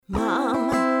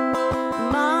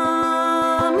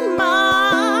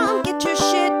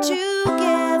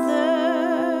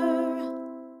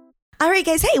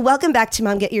right, guys. Hey, welcome back to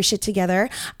Mom Get Your Shit Together.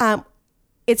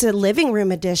 It's a living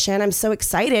room edition. I'm so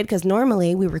excited because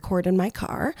normally we record in my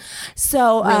car.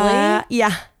 So, Really?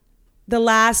 Yeah.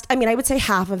 I would say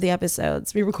half of the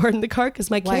episodes we record in the car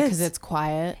because my kids. Why? Because it's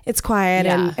quiet. It's quiet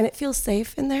Yeah. and it feels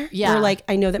safe in there. Yeah. We're like,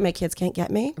 I know that my kids can't get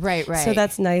me. Right. So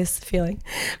that's nice feeling.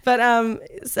 But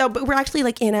we're actually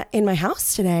like in my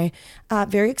house today.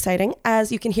 Very exciting.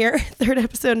 As you can hear, third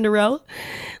episode in a row.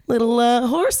 Little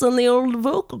horse on the old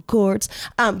vocal cords.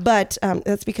 But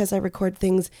that's because I record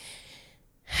things.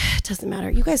 It doesn't matter.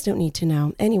 You guys don't need to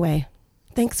know. Anyway,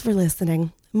 thanks for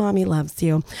listening. Mommy loves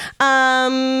you.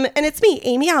 And it's me,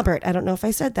 Amy Albert. I don't know if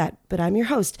I said that, but I'm your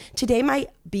host. Today, my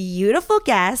beautiful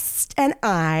guest and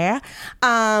I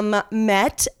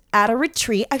met at a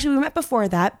retreat. Actually, we met before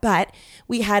that, but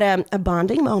we had a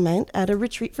bonding moment at a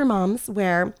retreat for moms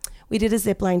where we did a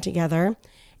zip line together.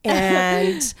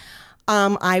 And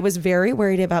I was very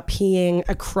worried about peeing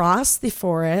across the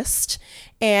forest.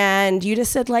 And you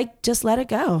just said, like, just let it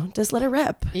go. Just let it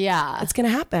rip. Yeah. It's going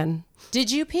to happen.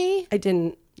 Did you pee? I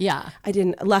didn't. Yeah. I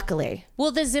didn't, luckily.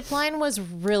 Well, the zip line was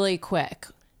really quick.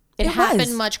 It It happened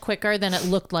was. much quicker than it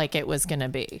looked like it was going to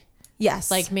be.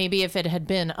 Yes. Like maybe if it had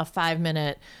been a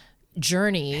 5-minute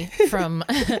journey from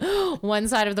one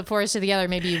side of the forest to the other,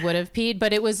 maybe you would have peed.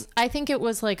 But I think it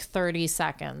was like 30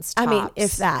 seconds. I mean, tops.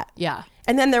 if that. Yeah.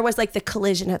 And then there was like the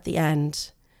collision at the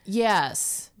end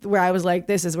Yes. where I was like,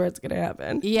 this is where it's going to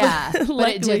happen. Yeah. But it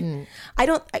Luckily, didn't.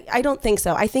 I don't think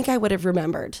so. I think I would have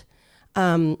remembered.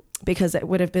 Because it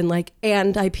would have been like,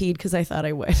 and I peed because I thought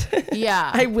I would.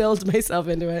 Yeah. I willed myself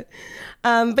into it.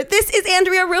 But this is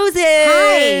Andrea Rosen.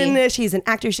 Hi. She's an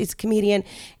actor. She's a comedian.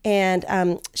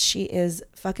 And she is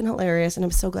fucking hilarious. And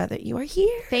I'm so glad that you are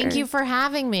here. Thank you for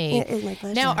having me. It is my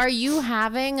pleasure. Now, are you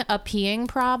having a peeing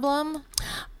problem?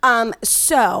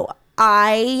 Because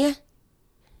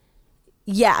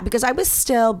I was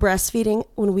still breastfeeding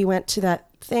when we went to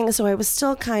that thing. So I was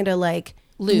still kind of like,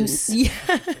 Loose. yeah.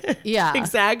 Yeah.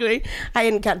 Exactly. I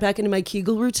hadn't gotten back into my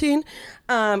Kegel routine.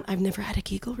 I've never had a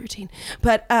Kegel routine,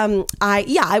 but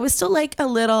I was still like a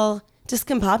little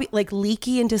discombobulated, like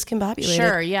leaky and discombobulated.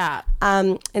 Sure. Yeah.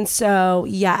 And so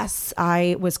yes,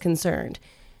 I was concerned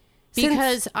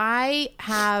Because I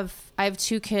have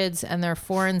 2 kids and they're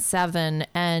 4 and 7,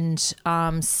 and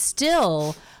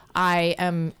still I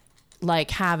am like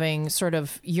having sort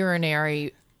of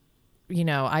urinary,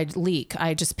 I leak.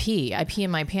 I just pee. I pee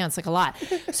in my pants like a lot.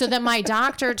 So then my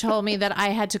doctor told me that I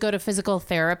had to go to physical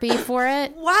therapy for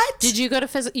it. What? Did you go to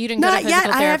physical? You didn't go Not to yet.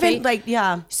 physical I therapy? haven't.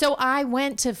 Yeah. So I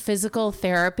went to physical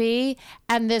therapy,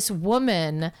 and this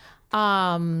woman,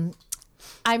 it's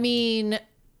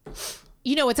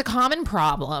a common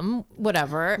problem,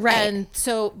 whatever. Right. And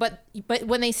so, but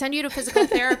when they send you to physical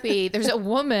therapy, there's a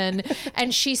woman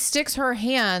and she sticks her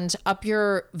hand up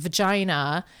your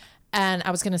vagina. And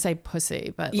I was going to say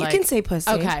pussy, but You can say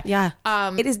pussy. Okay. Yeah.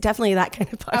 It is definitely that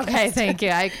kind of podcast. Okay, thank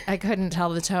you. I couldn't tell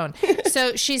the tone.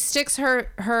 So she sticks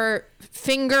her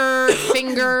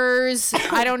fingers.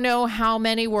 I don't know how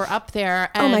many were up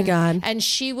there. And, Oh my God. And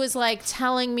she was like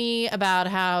telling me about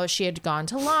how she had gone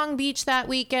to Long Beach that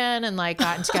weekend and like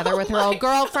gotten together with her old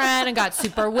girlfriend and got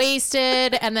super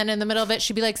wasted. And then in the middle of it,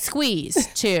 she'd be like, squeeze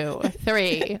 2,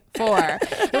 3, 4.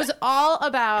 It was all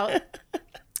about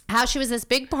how she was this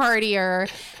big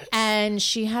partier and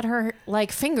she had her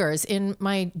like fingers in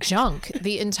my junk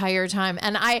the entire time.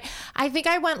 And I think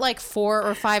I went like 4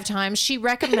 or 5 times. She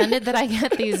recommended that I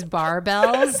get these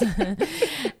barbells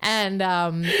and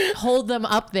hold them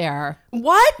up there.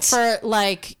 What? For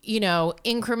like,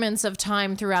 increments of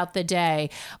time throughout the day.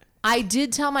 I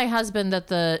did tell my husband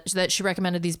that she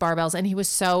recommended these barbells and he was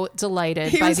so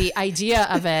delighted by the idea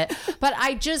of it. But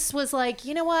I just was like,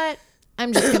 you know what?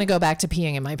 I'm just going to go back to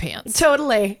peeing in my pants.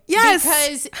 Totally. Yes.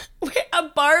 Because a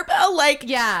barbell, like.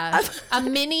 yeah, a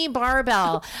mini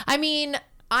barbell. I mean,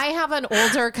 I have an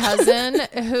older cousin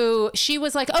who she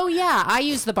was like, oh yeah, I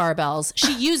use the barbells.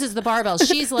 She uses the barbells.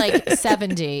 She's like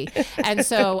 70. And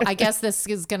so I guess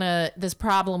this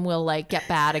problem will like get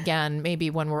bad again, maybe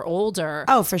when we're older.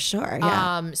 Oh, for sure.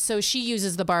 Yeah. So she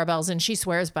uses the barbells and she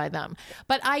swears by them.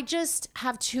 But I just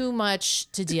have too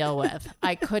much to deal with.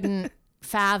 I couldn't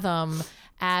fathom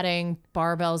adding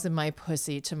barbells in my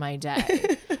pussy to my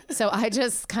day. So I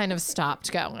just kind of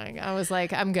stopped going. I was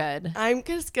like, I'm good. I'm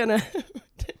just gonna.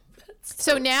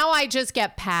 So now I just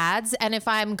get pads. And if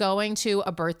I'm going to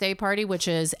a birthday party, which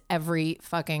is every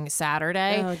fucking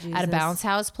Saturday at a bounce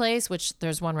house place, which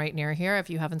there's one right near here. If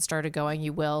you haven't started going,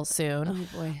 you will soon. Oh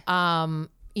boy. And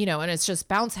it's just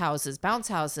bounce houses.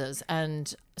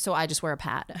 And so I just wear a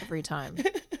pad every time.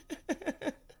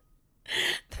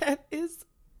 That is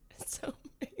so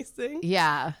amazing. embarrassing.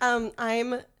 Yeah.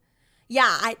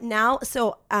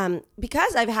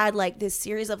 Because I've had like this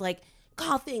series of like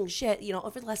coughing shit,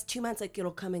 over the last 2 months, like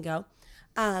it'll come and go.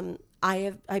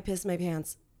 I pissed my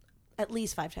pants at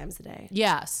least 5 times a day.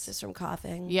 Yes. Just from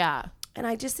coughing. Yeah. And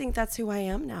I just think that's who I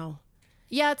am now.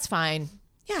 Yeah, it's fine.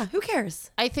 Yeah, who cares?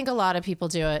 I think a lot of people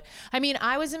do it. I mean,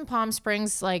 I was in Palm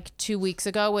Springs like 2 weeks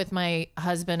ago with my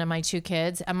husband and my 2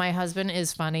 kids, and my husband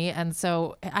is funny. And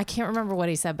so I can't remember what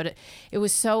he said, but it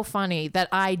was so funny that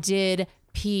I did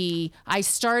pee. I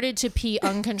started to pee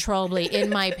uncontrollably in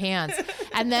my pants.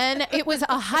 And then it was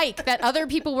a hike that other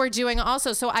people were doing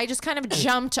also. So I just kind of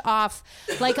jumped off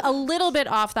like a little bit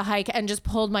off the hike and just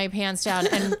pulled my pants down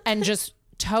and just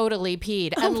totally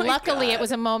peed. And luckily it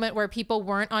was a moment where people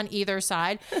weren't on either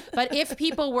side. But if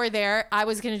people were there, I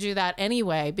was going to do that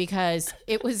anyway, because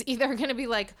it was either going to be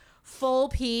like full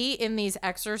pee in these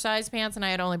exercise pants, and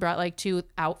I had only brought like 2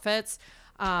 outfits,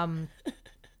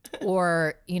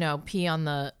 or pee on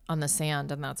the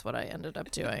sand, and that's what I ended up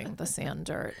doing, the sand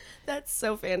dirt. That's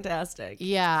so fantastic.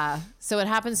 Yeah. So it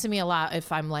happens to me a lot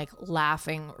if I'm like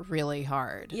laughing really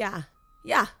hard. Yeah.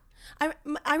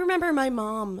 I remember my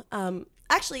mom.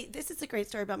 Actually, this is a great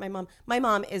story about my mom. My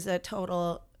mom is a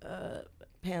total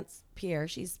pants peer.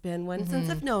 She's been one since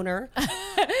I've known her.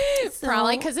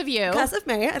 Probably because of you. Because of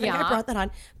me. I think I brought that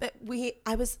on. But I think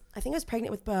I was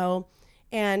pregnant with Bo.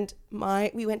 And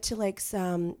we went to like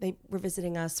they were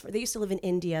visiting us. They used to live in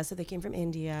India, so they came from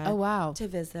India. Oh, wow. To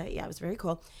visit. Yeah, it was very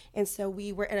cool. And so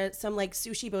we were at some like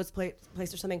sushi boats place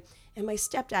or something. And my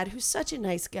stepdad, who's such a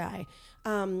nice guy,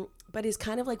 but he's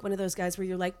kind of like one of those guys where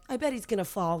you're like, I bet he's going to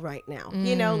fall right now.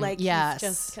 Yes. He's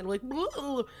just kind of like,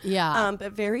 whoa. Yeah.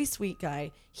 But very sweet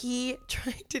guy. He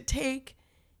tried to take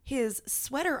his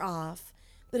sweater off,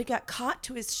 but it got caught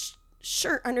to his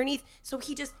shirt underneath, so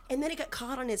and then it got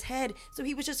caught on his head, so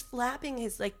he was just flapping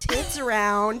his like tits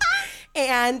around,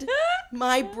 and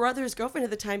my brother's girlfriend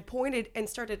at the time pointed and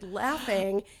started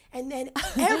laughing, and then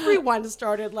everyone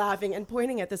started laughing and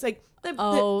pointing at this like the chefs,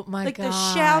 oh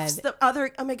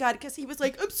my god, because he was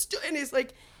like and he's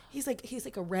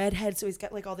like a redhead, so he's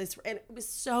got like all this, and it was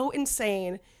so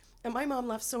insane, and my mom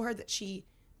laughed so hard that she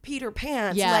peed her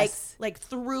pants, like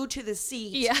threw to the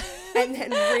seat, and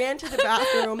then ran to the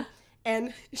bathroom.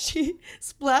 And she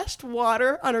splashed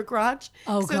water on her crotch,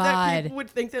 that people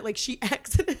would think that like she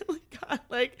accidentally got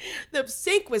like the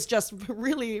sink was just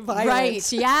really violent.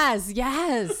 Right?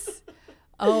 Yes.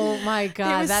 Oh my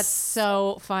god, that's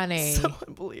so funny. So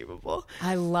unbelievable.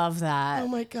 I love that. Oh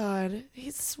my god,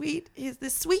 he's sweet. He's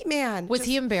this sweet man. Was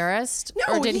he embarrassed?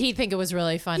 No, or did he think it was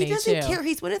really funny too? He doesn't care.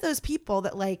 He's one of those people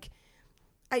that like.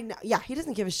 I know. Yeah, he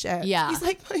doesn't give a shit. Yeah. He's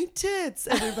like, my tits,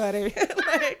 everybody.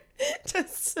 Like,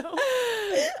 just so.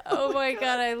 Oh my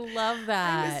God, I love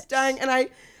that. I was dying. And I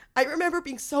remember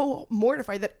being so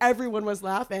mortified that everyone was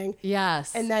laughing.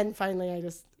 Yes. And then finally I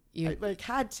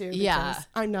had to. Because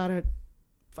I'm not a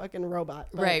fucking robot.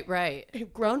 Right. If a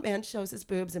grown man shows his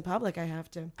boobs in public, I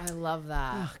have to. I love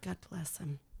that. Oh, God bless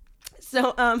him.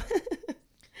 So,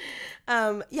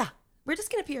 yeah, we're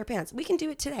just going to pee our pants. We can do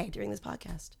it today during this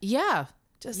podcast. Yeah.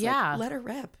 Just let her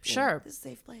rip. Sure. This is a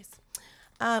safe place.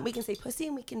 We can say pussy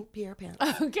and we can pee our pants.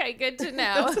 Okay, good to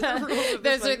know.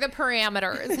 Those are the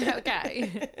parameters.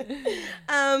 Okay.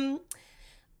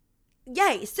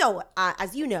 Yay. So,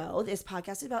 as you know, this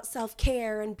podcast is about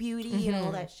self-care and beauty and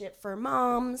all that shit for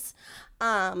moms.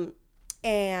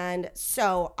 And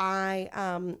so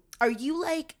are you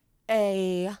like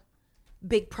a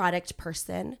big product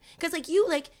person? Because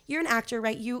you're an actor,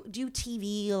 right? You do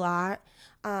TV a lot.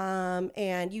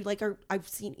 And you I've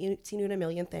seen you in a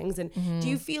million things. And do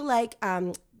you feel like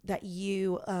that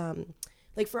you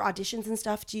like for auditions and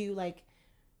stuff? Do you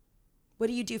what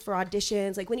do you do for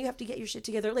auditions? Like when you have to get your shit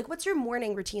together, like what's your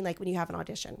morning routine like when you have an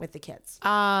audition with the kids?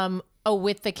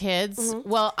 With the kids?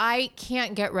 Well, I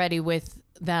can't get ready with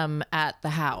them at the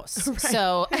house. Right.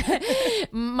 So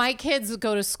my kids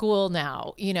go to school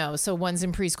now, so one's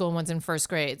in preschool and one's in first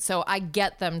grade. So I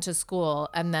get them to school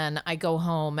and then I go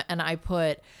home and I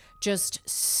put just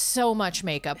so much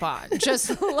makeup on. Just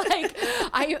like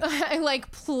I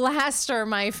like plaster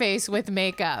my face with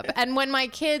makeup. And when my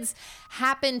kids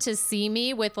happen to see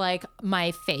me with like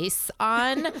my face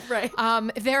on, right.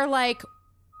 They're like,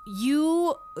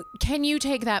 can you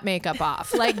take that makeup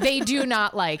off? Like they do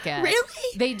not like it.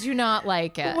 Really? They do not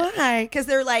like it. Why? Because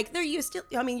they're used to,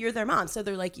 you're their mom. So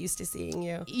they're like used to seeing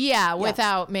you. Yeah,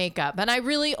 without makeup. And I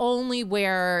really only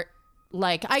wear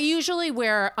I usually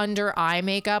wear under eye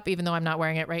makeup, even though I'm not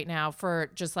wearing it right now, for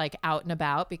just like out and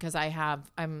about because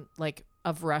I'm like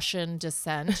of Russian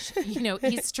descent,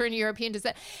 Eastern European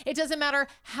descent. It doesn't matter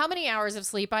how many hours of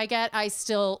sleep I get, I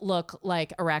still look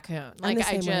like a raccoon. Like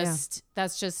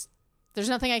that's just, there's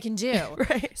nothing I can do.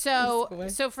 Right. So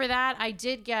for that, I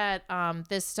did get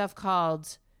this stuff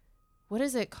called, what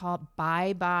is it called?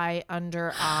 Bye Bye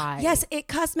Under Eye. Yes, It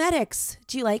Cosmetics.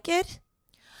 Do you like it?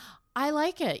 I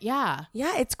like it. Yeah.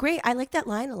 Yeah, it's great. I like that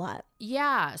line a lot.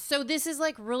 Yeah. So this is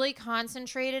like really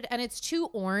concentrated and it's too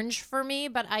orange for me,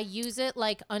 but I use it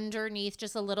like underneath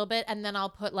just a little bit and then I'll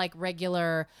put like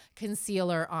regular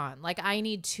concealer on. Like I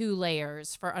need 2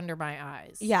 layers for under my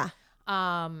eyes. Yeah.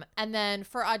 And then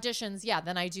for auditions,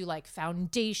 then I do like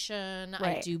foundation,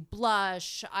 Right. I do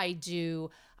blush, I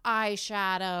do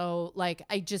eyeshadow, like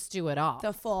I just do it all.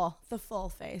 The full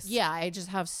face. Yeah, I just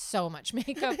have so much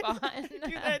makeup on. I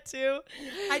do that too.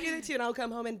 And I'll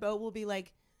come home and Bo will be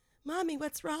like, Mommy,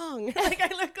 what's wrong? Like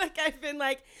I look like I've been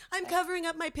like, I'm covering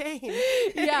up my pain.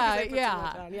 Yeah.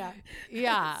 Yeah.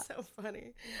 Yeah. So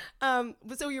funny. So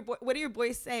what do your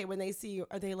boys say when they see you?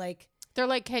 Are they like, they're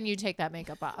like, can you take that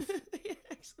makeup off?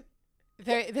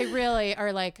 actually, They really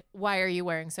are like, why are you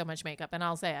wearing so much makeup? And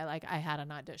I'll say, I had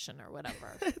an audition or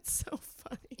whatever. it's so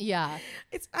funny. Yeah.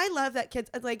 I love that kids,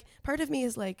 like, part of me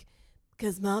is like,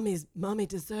 because mommy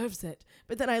deserves it.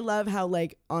 But then I love how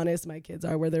like honest my kids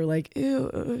are, where they're like,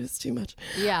 ew, it's too much.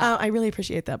 Yeah. I really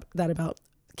appreciate that about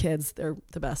kids. They're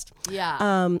the best.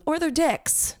 Yeah. Or they're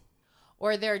dicks.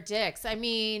 Or their dicks. I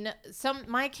mean,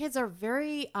 my kids are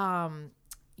very,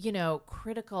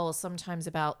 critical sometimes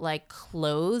about like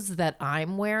clothes that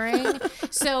I'm wearing.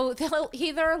 So they'll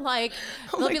either like,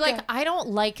 they'll be like, I don't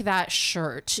like that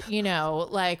shirt,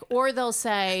 or they'll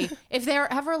say, if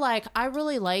they're ever like, I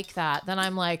really like that, then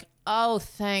I'm like, oh,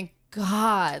 thank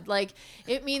God. Like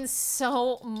it means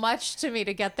so much to me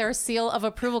to get their seal of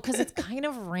approval because it's kind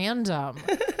of random.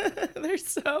 They're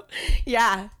so,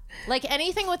 yeah. Like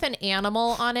anything with an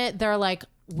animal on it, they're like,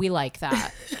 we like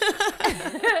that.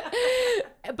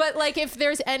 But like if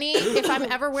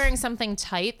I'm ever wearing something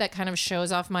tight that kind of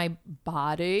shows off my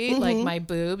body, like my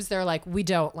boobs, they're like, we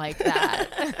don't like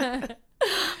that.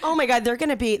 Oh my God,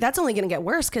 that's only going to get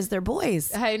worse because they're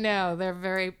boys. I know.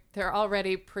 They're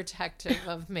already protective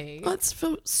of me. That's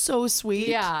so sweet.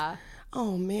 Yeah.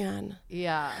 Oh man.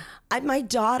 Yeah. My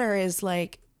daughter is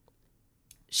like,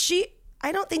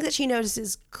 I don't think that she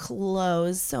notices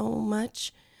clothes so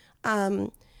much.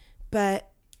 But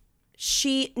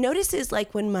she notices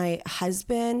like when my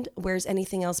husband wears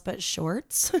anything else but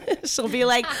shorts, she'll be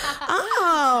like,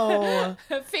 oh,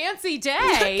 fancy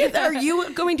day. Are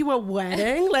you going to a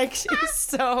wedding? Like she's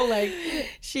so like,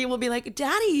 she will be like,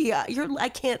 Daddy, I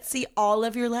can't see all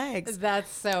of your legs. That's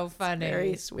so funny.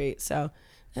 Very sweet. So,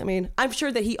 I mean, I'm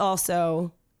sure that he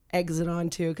also eggs it on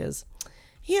too. Cause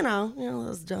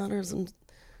those daughters and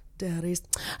daddies.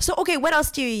 So, okay, what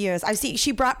else do you use? I see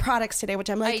she brought products today,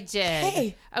 which I'm like, I did.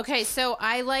 Hey. Okay, so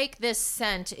I like this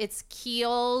scent. It's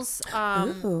Kiehl's.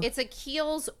 It's a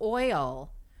Kiehl's oil,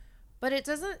 but it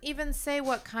doesn't even say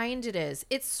what kind it is.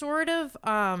 It's sort of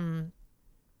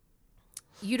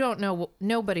you don't know.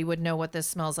 Nobody would know what this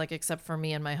smells like except for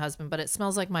me and my husband. But it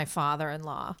smells like my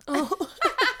father-in-law. Oh.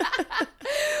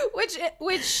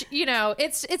 Which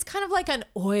it's kind of like an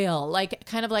oil, like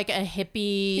kind of like a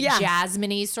hippie,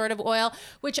 jasmine-y sort of oil,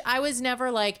 which I was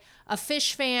never like a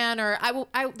fish fan or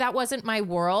I that wasn't my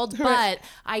world, but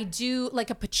I do like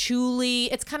a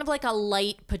patchouli. It's kind of like a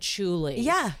light patchouli.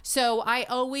 Yeah. So I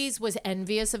always was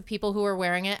envious of people who were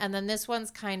wearing it. And then this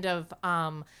one's kind of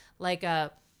like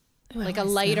a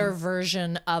lighter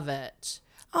version of it.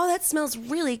 Oh, that smells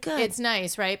really good. It's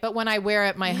nice, right? But when I wear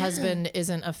it, my husband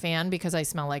isn't a fan because I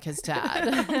smell like his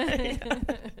dad.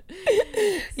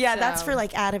 Yeah, that's for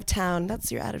like out of town. That's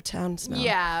your out of town smell.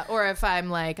 Yeah, or if I'm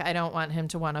like, I don't want him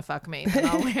to want to fuck me, then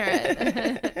I'll wear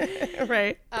it.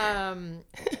 Right.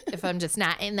 If I'm just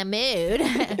not in the mood.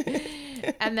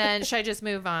 And then, should I just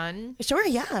move on? Sure,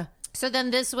 yeah. So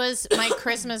then this was my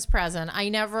Christmas present. I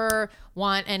never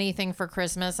want anything for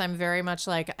Christmas. I'm very much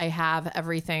like, I have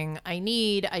everything I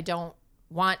need. I don't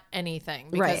want anything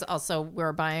because also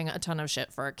we're buying a ton of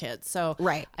shit for our kids. So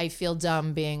I feel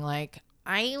dumb being like,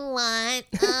 I want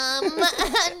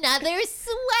another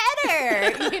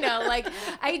sweater. Like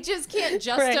I just can't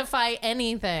justify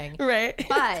anything. Right.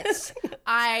 But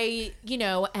I,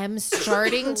 am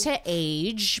starting to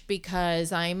age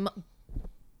because I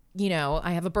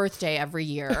have a birthday every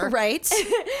year. Right.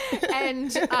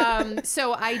 And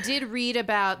so I did read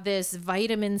about this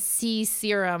vitamin C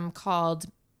serum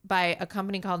by a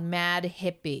company called Mad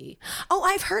Hippie. Oh,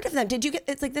 I've heard of them. Did you get,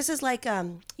 it's like, this is like,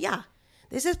 yeah.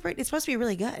 It's supposed to be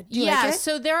really good. Do you like it?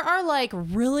 So there are like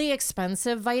really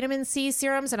expensive vitamin C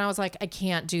serums, and I was like, I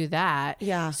can't do that.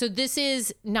 Yeah. So this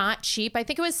is not cheap. I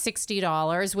think it was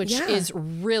 $60, which Yeah. is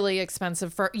really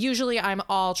expensive for. Usually, I'm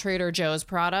all Trader Joe's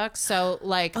products, so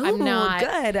like Ooh, I'm not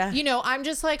good. I'm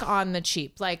just like on the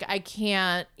cheap. Like I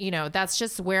can't. That's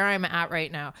just where I'm at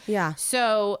right now. Yeah.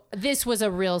 So this was a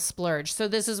real splurge. So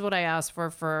this is what I asked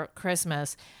for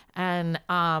Christmas, and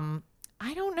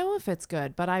I don't know if it's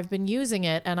good, but I've been using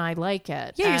it and I like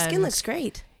it. Yeah, your skin And looks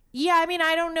great. yeah, I mean,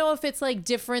 I don't know if it's like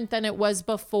different than it was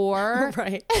before.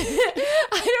 Right.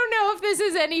 I don't know if this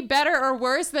is any better or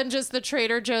worse than just the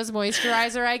Trader Joe's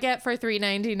moisturizer I get for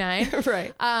 $3.99.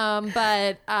 Right.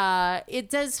 But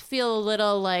it does feel a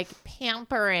little like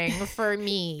pampering for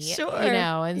me. Sure.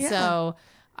 And Yeah.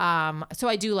 so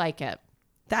I do like it.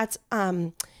 That's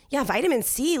vitamin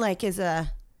C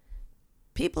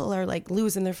people are like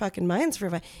losing their fucking minds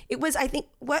for it was I think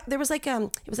there was like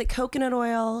it was like coconut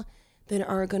oil, then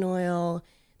argan oil,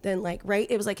 then like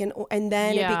it was like and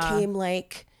then it became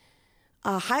like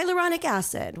hyaluronic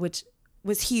acid, which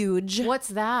was huge. What's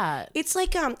that? It's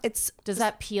like Does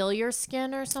that peel your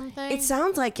skin or something? it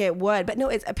sounds like it would, but no,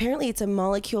 it's a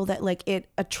molecule that like it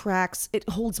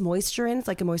holds moisture in. It's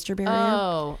like a moisture barrier.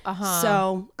 Oh,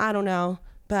 So I don't know.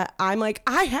 But I'm like,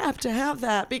 I have to have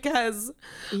that because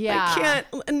I can't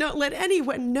not let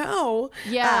anyone know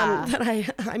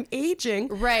that I'm aging.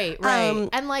 Right.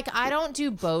 And like, I don't do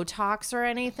Botox or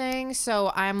anything.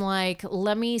 So I'm like,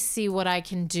 let me see what I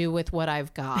can do with what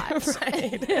I've got.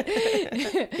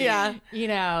 Right.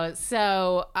 Yeah.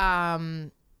 So,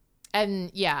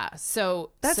 and yeah,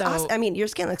 so That's awesome. I mean, your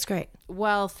skin looks great.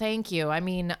 Well, thank you. I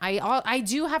mean, I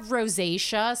do have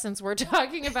rosacea since we're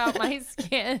talking about my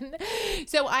skin.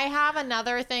 So I have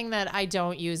another thing that I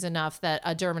don't use enough that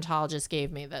a dermatologist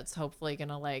gave me that's hopefully going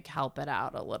to like help it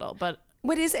out a little. But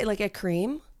what is it? Like a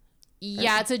cream?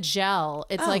 Yeah, it's a gel.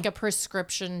 It's like a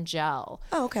prescription gel.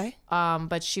 Oh, okay.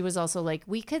 But she was also like,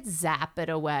 we could zap it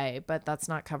away, but that's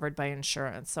not covered by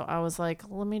insurance. So I was like,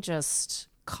 let me just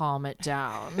calm it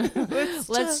down.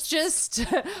 Let's just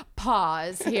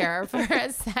pause here for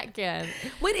a second.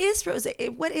 What is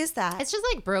rosacea? What is that? It's just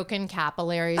like broken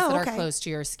capillaries that are close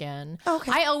to your skin.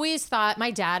 Okay. I always thought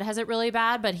my dad has it really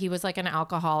bad, but he was like an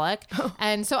alcoholic.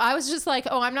 And so I was just like,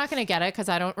 I'm not going to get it because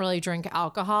I don't really drink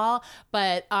alcohol.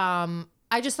 But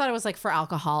I just thought it was like for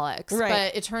alcoholics. Right.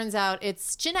 But it turns out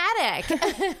it's genetic.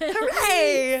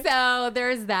 Hooray! So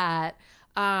there's that.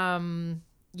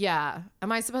 Yeah.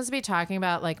 Am I supposed to be talking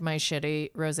about like my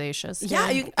shitty rosacea skin?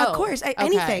 Yeah, of course.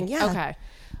 Anything. Yeah.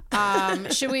 Okay.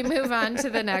 Should we move on to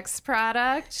the next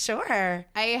product? Sure.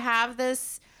 I have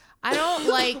this. I don't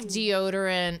like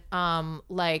deodorant,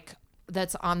 like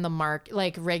that's on the market,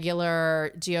 like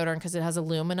regular deodorant because it has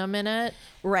aluminum in it.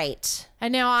 Right.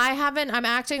 And now I'm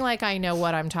acting like I know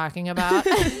what I'm talking about.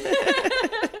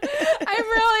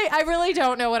 I really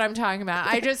don't know what I'm talking about.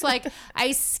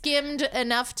 I skimmed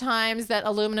enough times that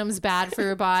aluminum's bad for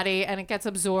your body and it gets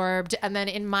absorbed. And then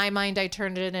in my mind, I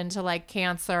turned it into like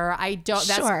cancer.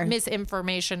 That's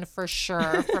misinformation for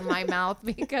sure from my mouth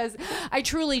because I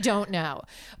truly don't know.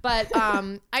 But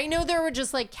I know there were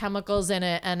just like chemicals in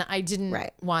it and I didn't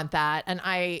want that. And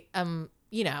I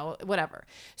whatever.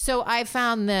 So I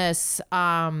found this,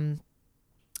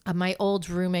 my old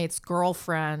roommate's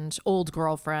old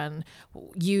girlfriend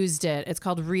used it. It's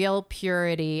called Real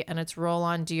Purity and it's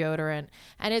roll-on deodorant.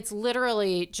 And it's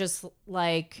literally just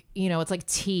like, it's like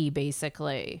tea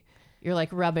basically. You're like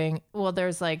rubbing,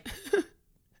 there's like,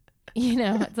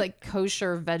 it's like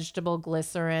kosher vegetable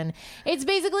glycerin. It's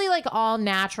basically like all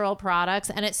natural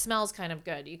products and it smells kind of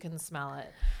good. You can smell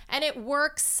it. And it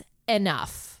works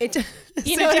enough.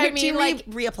 You know what I mean? Do you like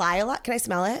reapply a lot? Can I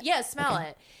smell it? Yeah, smell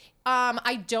it.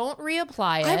 I don't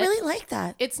reapply it. I really like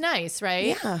that. It's nice,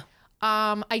 right? Yeah.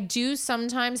 I do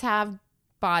sometimes have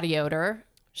body odor.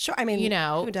 Sure. I mean,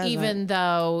 who doesn't? even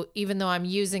though I'm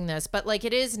using this, but like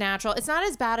it is natural. It's not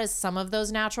as bad as some of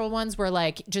those natural ones where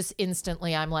like just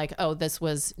instantly I'm like, oh, this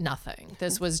was nothing.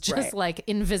 This was just like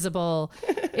invisible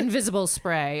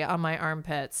spray on my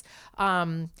armpits.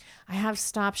 I have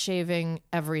stopped shaving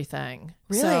everything.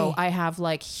 Really? So I have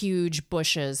like huge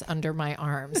bushes under my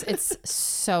arms. It's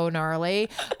so gnarly,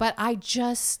 but I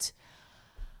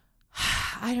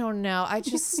don't know. I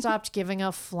just stopped giving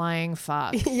a flying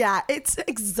fuck. Yeah, it's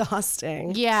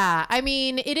exhausting. Yeah. I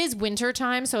mean, it is winter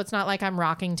time, so it's not like I'm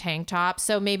rocking tank tops.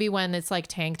 So maybe when it's like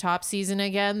tank top season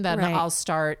again, then I'll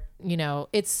start, it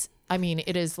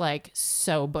is like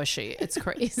so bushy. It's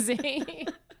crazy.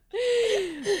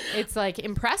 It's like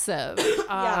impressive.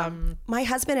 My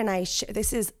husband and I,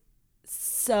 this is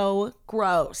so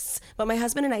gross. But my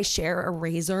husband and I share a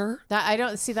razor.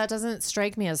 That doesn't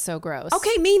strike me as so gross.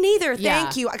 Okay, me neither. Yeah.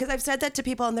 Thank you. Because I've said that to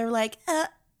people and they're like,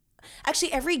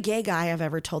 Actually, every gay guy I've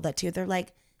ever told that to, they're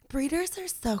like, breeders are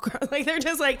so gross. Like, they're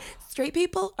just like, straight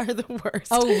people are the worst.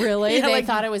 Oh, really? Yeah, They like,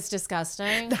 thought it was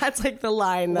disgusting? that's like the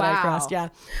line that I Wow. crossed. Yeah.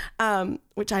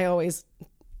 Which I always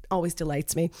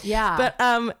delights me. Yeah.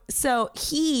 But so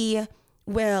he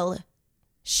will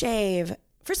shave.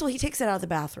 First of all, he takes it out of the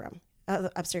bathroom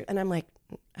upstairs. And I'm like,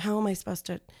 how am I supposed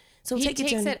to? So He take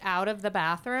takes down. it out of the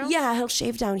bathroom? Yeah, he'll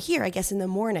shave down here, I guess, in the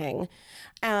morning.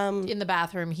 In the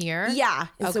bathroom here? Yeah.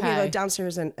 And so we Okay. go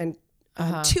downstairs and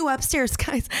two upstairs.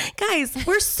 Guys,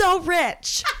 we're so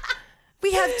rich.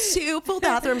 We have 2 full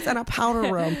bathrooms and a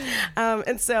powder room.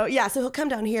 And so, yeah, so he'll come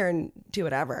down here and do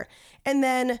whatever. And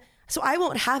then, so I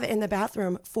won't have it in the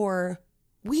bathroom for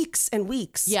weeks and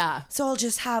weeks. Yeah. So I'll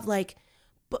just have like,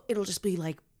 it'll just be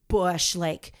like bush,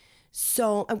 like,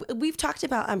 so we've talked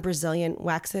about Brazilian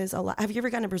waxes a lot. Have you ever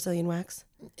gotten a Brazilian wax?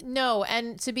 No,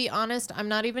 and to be honest, I'm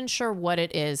not even sure what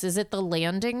it is. Is it the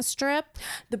landing strip?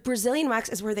 The Brazilian wax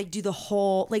is where they do the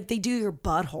whole, like they do your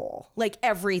butthole, like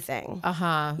everything.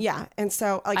 Uh-huh. Yeah. And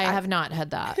so like I have not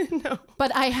had that. No.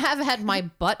 But I have had my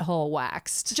butthole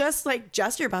waxed. just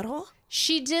your butthole.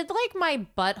 She did like my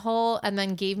butthole and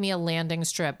then gave me a landing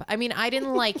strip. I mean, I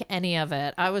didn't like any of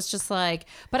it. I was just like,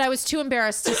 but I was too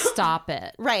embarrassed to stop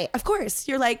it. Right. Of course.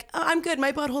 You're like, oh, I'm good.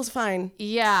 My butthole's fine.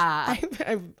 Yeah.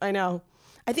 I know.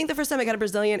 I think the first time I got a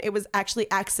Brazilian, it was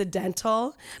actually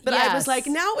accidental. But I was Yes. like,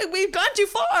 now we've gone too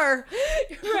far.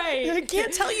 Right. I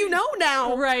can't tell you no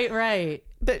now. Right.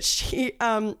 But she,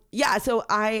 yeah. So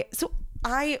I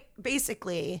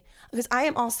basically, because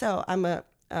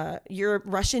you're a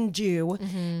Russian Jew,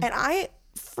 and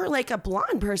for like a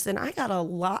blonde person, I got a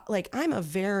lot. Like I'm a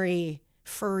very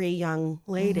furry young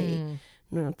lady.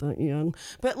 Not that young,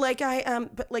 but like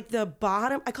but like the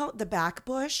bottom, I call it the back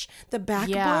bush. The back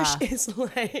Yeah. bush is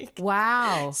like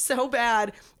Wow. so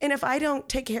bad, and if I don't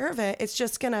take care of it, it's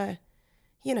just gonna,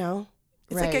 it's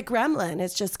like a Right. gremlin.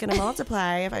 It's just gonna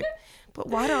multiply if I put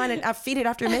water on it. I feed it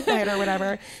after midnight or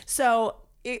whatever. So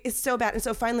it's so bad, and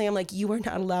so finally I'm like, you are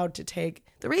not allowed to take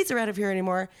the razor out of here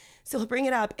anymore. So he'll bring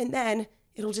it up, and then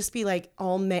it'll just be like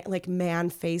all man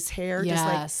face hair. Yes. Just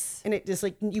like, and it just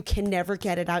like, you can never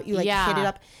get it out. You like Yeah. hit it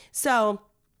up. So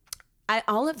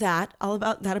all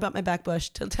about my back bush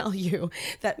to tell you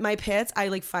that my pits, I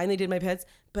like finally did my pits,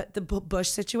 but the bush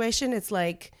situation, it's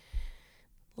like,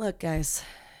 look guys,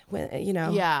 when,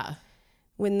 Yeah.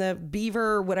 when the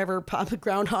beaver, whatever, the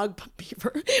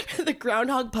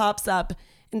groundhog pops up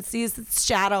and sees its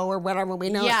shadow or whatever, we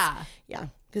know. Yeah. Yeah.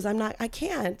 Because I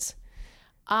can't.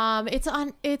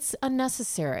 It's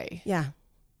unnecessary. Yeah.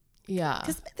 Yeah.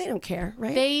 Because they don't care,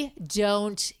 right? They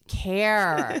don't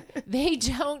care. They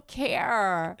don't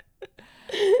care.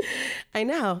 I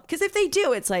know. Because if they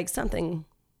do, it's like something's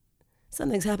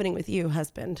happening with you,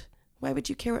 husband. Why would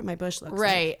you care what my bush looks like?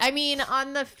 Right. I mean,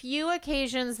 on the few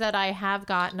occasions that I have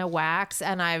gotten a wax,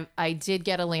 and I did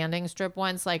get a landing strip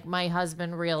once, like my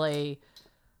husband really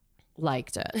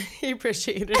liked it. He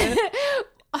appreciated it.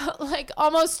 Like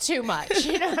almost too much.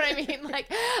 You know what I mean?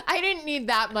 Like I didn't need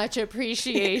that much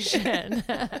appreciation.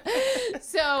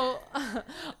 So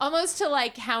almost to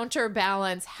like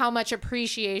counterbalance how much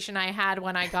appreciation I had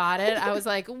when I got it, I was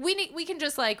like, we can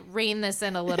just like rein this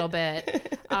in a little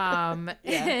bit. Yeah,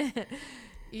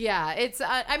 it's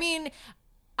I mean,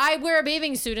 I wear a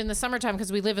bathing suit in the summertime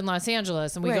because we live in Los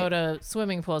Angeles and we go to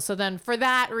swimming pools. So then for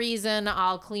that reason,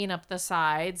 I'll clean up the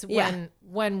sides when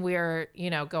we're,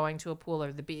 going to a pool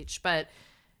or the beach. But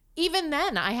even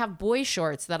then, I have boy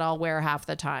shorts that I'll wear half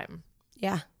the time.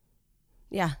 Yeah.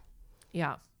 Yeah.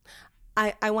 Yeah.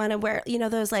 I want to wear,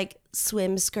 those like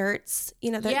swim skirts,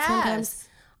 that Yes. sometimes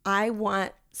I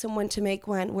want someone to make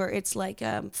one where it's like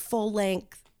a full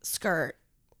length skirt.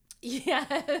 Yes.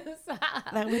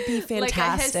 That would be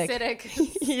fantastic. Like a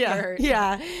Hasidic Yeah. skirt.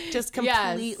 Yeah. Just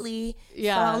completely.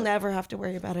 Yeah. So I'll never have to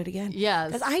worry about it again. Yes.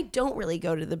 Because I don't really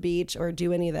go to the beach or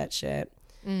do any of that shit.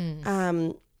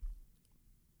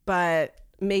 But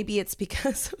maybe it's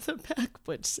because of the back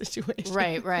bush situation.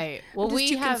 Right. Well, I'm just we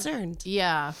too have concerned.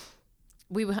 Yeah.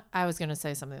 I was going to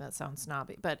say something that sounds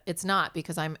snobby, but it's not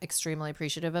because I'm extremely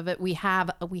appreciative of it. We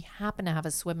happen to have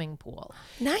a swimming pool.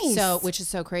 Nice. So, which is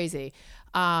so crazy.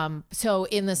 So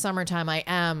in the summertime, I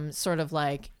am sort of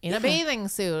like in a bathing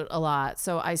suit a lot.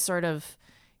 So I sort of,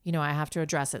 I have to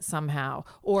address it somehow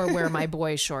or wear my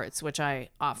boy shorts, which I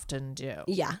often do.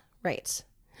 Yeah. Right.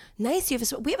 Nice.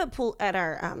 We have a pool at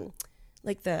our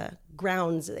like the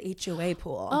grounds, the HOA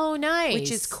pool. Oh, nice.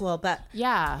 Which is cool. But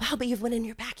Yeah. wow, but you've went in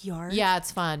your backyard. Yeah,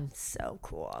 it's fun. So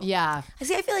cool. Yeah. I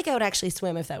feel like I would actually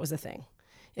swim if that was a thing.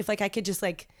 If like I could just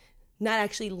like not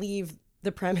actually leave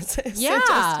the premises. Yeah.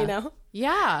 Just, you know?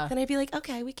 Yeah. Then I'd be like,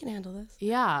 okay, we can handle this.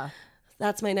 Yeah.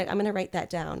 That's my next. I'm gonna write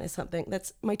that down as something.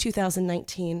 That's my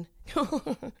 2019.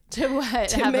 To what?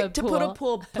 To put a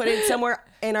pool, put it somewhere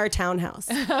in our townhouse.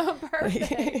 Oh,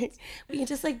 perfect. We can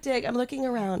just like dig. I'm looking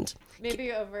around.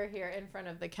 Maybe over here in front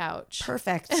of the couch.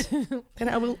 Perfect. And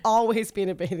I will always be in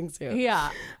a bathing suit.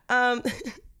 Yeah. I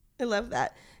love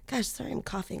that. Gosh, sorry, I'm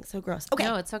coughing. So gross. Okay.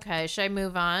 No, it's okay. Should I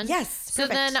move on? Yes. So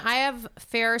perfect. then I have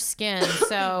fair skin.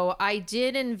 So I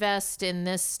did invest in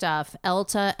this stuff.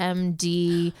 Elta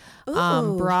MD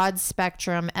broad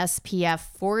spectrum SPF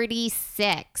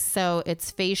 46. So it's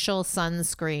facial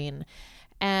sunscreen.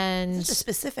 And It's a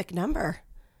specific number.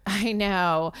 I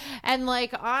know. And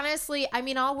like, honestly, I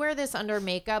mean, I'll wear this under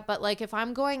makeup, but like if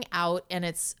I'm going out and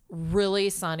it's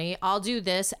really sunny, I'll do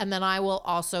this. And then I will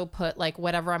also put like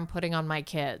whatever I'm putting on my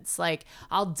kids. Like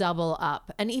I'll double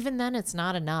up. And even then it's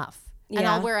not enough. And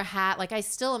Yeah. I'll wear a hat. Like I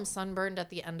still am sunburned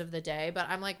at the end of the day, but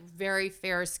I'm like very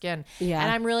fair skin. Yeah.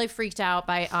 And I'm really freaked out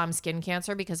by skin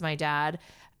cancer because my dad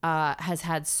has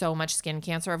had so much skin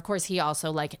cancer. Of course, he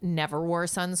also like never wore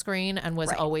sunscreen and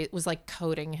was always like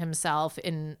coating himself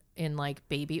in like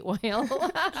baby oil,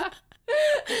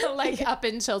 like up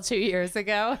until 2 years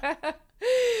ago.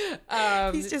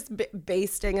 He's just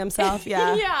basting himself.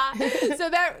 Yeah. Yeah. So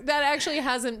that actually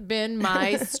hasn't been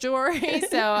my story.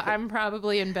 So I'm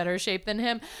probably in better shape than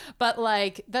him. But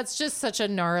like, that's just such a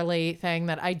gnarly thing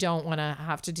that I don't want to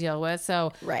have to deal with.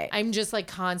 So Right. I'm just like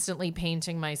constantly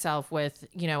painting myself with,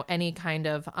 you know, any kind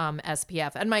of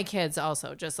SPF. And my kids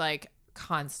also just like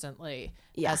constantly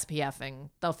SPFing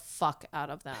the fuck out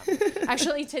of them.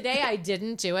 Actually, today I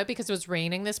didn't do it because it was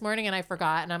raining this morning and I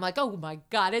forgot. And I'm like, oh my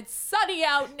God, it's sunny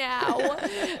out now.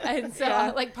 And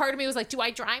so like part of me was like, do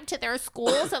I drive to their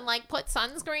schools and like put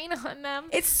sunscreen on them?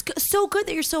 It's so good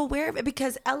that you're so aware of it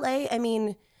because LA, I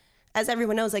mean, as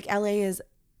everyone knows, like LA is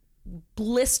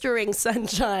blistering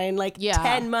sunshine like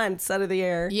 10 months out of the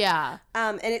year. Yeah.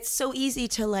 And it's so easy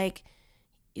to like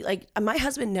my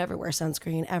husband never wears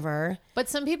sunscreen ever. But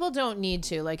some people don't need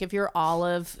to. Like if you're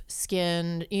olive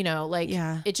skinned, you know, like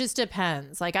it just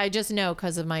depends. Like I just know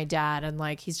because of my dad and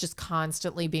like he's just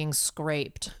constantly being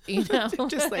scraped, you know,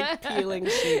 Just like peeling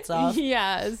sheets off.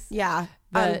 Yes. Yeah.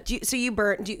 But-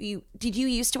 Did you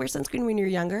used to wear sunscreen when you were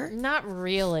younger? Not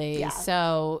really. Yeah.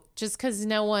 So just because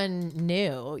no one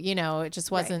knew, you know, it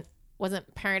just wasn't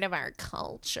part of our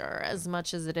culture as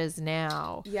much as it is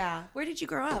now. Yeah. Where did you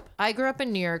grow up? I grew up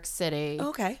in New York City.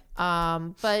 Okay.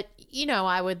 But you know,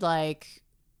 I would like,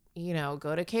 you know,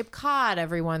 go to Cape Cod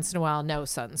every once in a while. No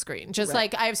sunscreen. Just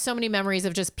like I have so many memories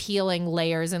of just peeling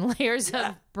layers and layers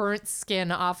of burnt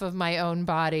skin off of my own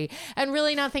body and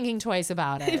really not thinking twice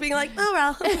about it. Being like, oh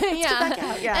well. Let's get back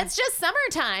out. Yeah. It's just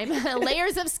summertime.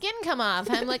 Layers of skin come off.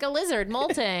 I'm like a lizard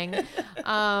molting.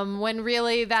 When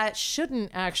really that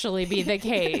shouldn't actually be the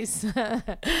case.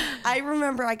 I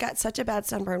remember I got such a bad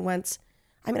sunburn once.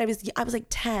 I mean, I was like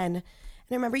 10.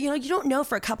 And I remember, you know, you don't know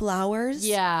for a couple hours.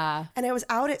 Yeah. And I was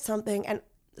out at something and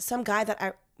some guy that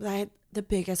I had the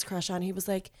biggest crush on, he was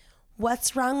like,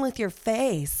 what's wrong with your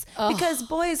face? Because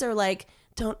boys are like,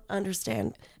 don't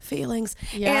understand feelings.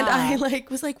 Yeah. And I like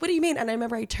was like, what do you mean? And I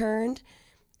remember I turned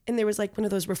and there was like one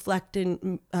of those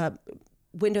reflecting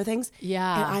window things.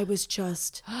 Yeah. And I was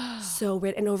just so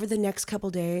red. And over the next couple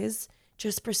days,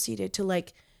 just proceeded to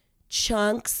like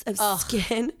chunks of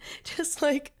skin just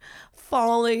like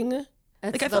falling.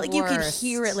 Like I felt like you could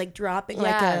hear it like dropping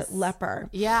like a leper.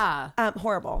 Yeah.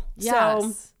 Horrible. Yes.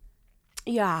 So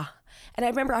yeah. And I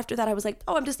remember after that I was like,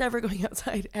 oh, I'm just never going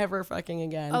outside ever fucking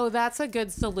again. Oh, that's a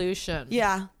good solution.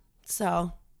 Yeah.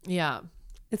 So Yeah.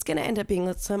 it's gonna end up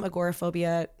being some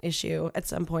agoraphobia issue at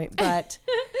some point. But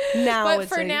now But it's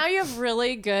for like, now you have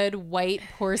really good white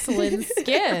porcelain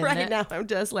skin. right now I'm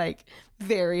just like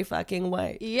very fucking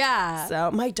white. Yeah. So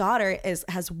my daughter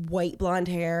has white blonde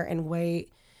hair and white,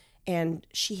 and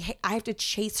I have to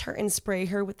chase her and spray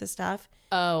her with the stuff.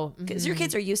 Oh. Because your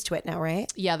kids are used to it now,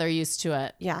 right? Yeah, they're used to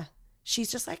it. Yeah.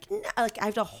 She's just like, no, like I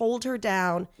have to hold her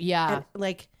down. Yeah. And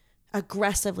like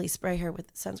aggressively spray her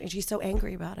with sunscreen. She's so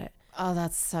angry about it. Oh,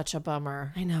 that's such a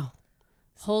bummer. I know.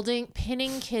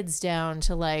 Pinning kids down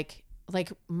to like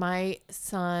my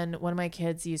son, one of my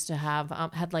kids used to have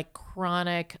had like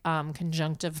chronic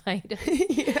conjunctivitis.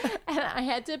 And I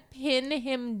had to pin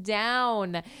him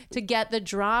down to get the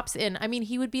drops in. I mean,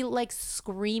 he would be like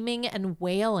screaming and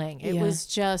wailing. It was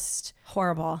just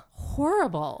Horrible.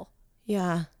 horrible.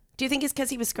 Yeah. Do you think it's because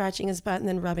he was scratching his butt and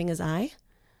then rubbing his eye?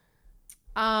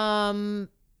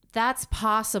 That's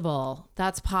possible.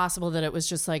 That's possible that it was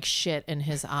just like shit in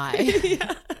his eye.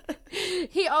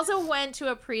 He also went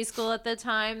to a preschool at the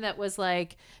time that was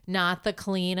like not the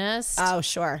cleanest. Oh,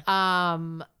 sure.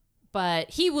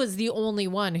 But he was the only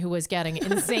one who was getting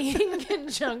insane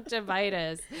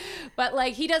conjunctivitis. But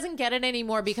like he doesn't get it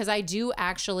anymore because I do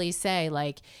actually say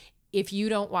like if you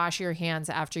don't wash your hands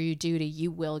after you duty,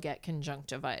 you will get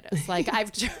conjunctivitis. Like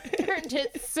I've turned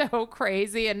it so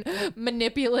crazy and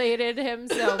manipulated him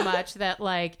so much that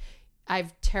like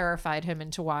I've terrified him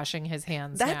into washing his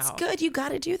hands That's now. good. You got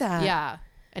to do that. Yeah.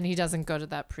 And he doesn't go to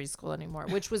that preschool anymore,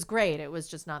 which was great. It was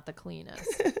just not the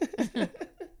cleanest.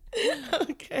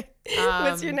 Okay.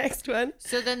 What's your next one?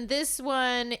 So then this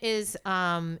one is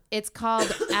it's called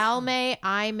Almay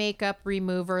Eye Makeup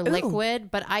Remover Liquid,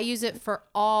 but I use it for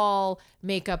all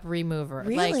makeup remover.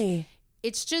 Really? Like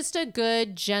it's just a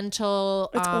good gentle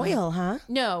It's oil, huh?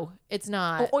 No, it's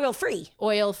not. Oil free.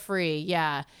 Oil free,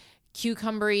 yeah.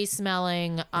 Cucumbery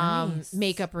smelling Nice.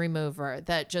 makeup remover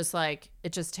that just like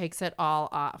it just takes it all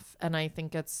off. And I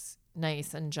think it's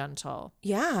nice and gentle.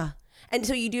 Yeah. And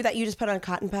so you do that, you just put on a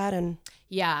cotton pad and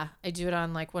Yeah, I do it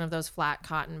on like one of those flat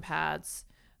cotton pads.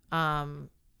 And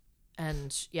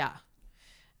yeah.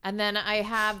 And then I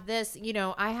have this,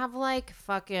 I have like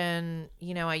fucking,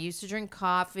 I used to drink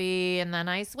coffee and then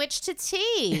I switched to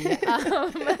tea.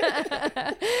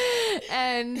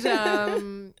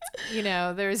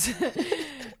 There's,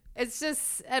 it's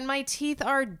just, and my teeth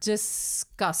are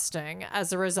disgusting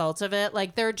as a result of it.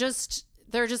 Like they're just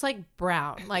like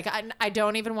brown. Like I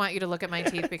don't even want you to look at my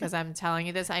teeth because I'm telling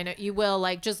you this. I know you will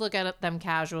like just look at them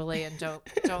casually and don't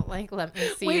like let me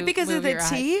see. Wait, because of the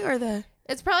tea or the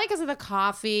It's probably because of the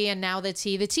coffee and now the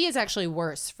tea. The tea is actually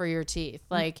worse for your teeth.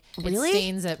 Like Really? it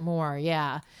stains it more.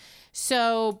 Yeah.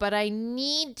 So, but I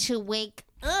need to wake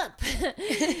up.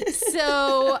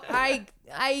 So I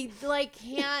like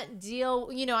can't deal,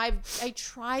 I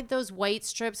tried those white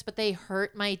strips, but they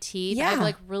hurt my teeth. I have Yeah.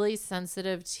 like really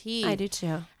sensitive teeth. I do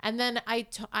too. And then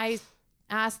I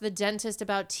asked the dentist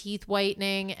about teeth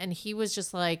whitening and he was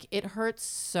just like, it hurts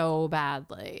so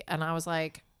badly. And I was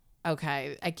like,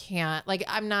 okay, I can't, like,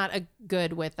 I'm not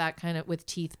good with that kind of, with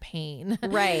teeth pain.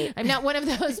 Right. I'm not one of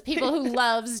those people who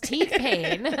loves teeth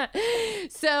pain.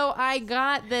 So I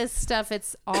got this stuff.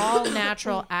 It's all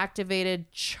natural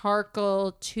activated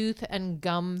charcoal tooth and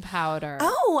gum powder.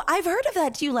 Oh, I've heard of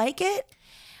that. Do you like it?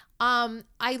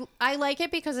 I like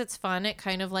it because it's fun. It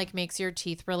kind of like makes your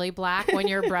teeth really black when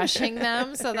you're brushing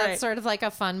them. So that's Right. sort of like a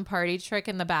fun party trick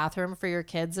in the bathroom for your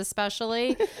kids,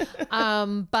 especially.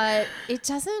 But it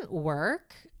doesn't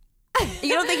work. You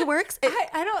don't think it works?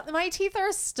 I don't, my teeth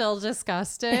are still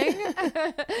disgusting,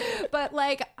 but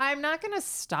like, I'm not going to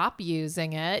stop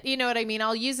using it. You know what I mean?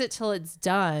 I'll use it till it's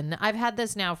done. I've had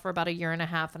this now for about a year and a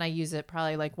half and I use it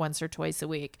probably like once or twice a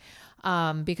week.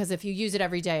 Because if you use it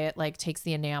every day, it like takes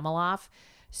the enamel off.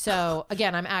 So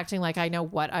again, I'm acting like I know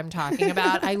what I'm talking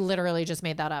about. I literally just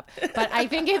made that up, but I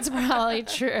think it's probably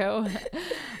true.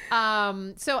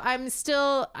 So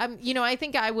I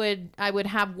think I would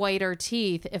have whiter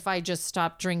teeth if I just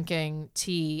stopped drinking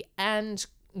tea and,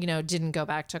 didn't go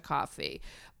back to coffee,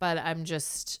 but I'm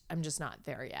just not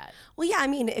there yet. Well, yeah,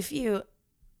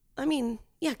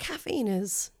 yeah, caffeine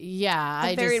is Yeah.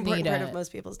 a very just important need part it. of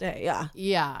most people's day. Yeah.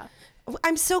 Yeah.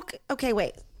 Okay,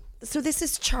 wait. So this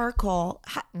is charcoal.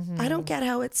 I don't get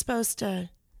how it's supposed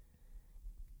to.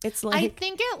 It's I like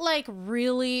think it like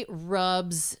really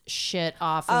rubs shit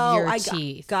off of your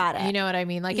teeth. Got it. You know what I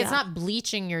mean? Like Yeah. it's not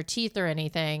bleaching your teeth or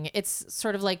anything. It's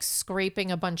sort of like scraping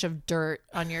a bunch of dirt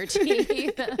on your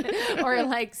teeth or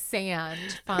like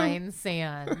sand, fine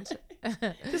sand.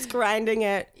 just grinding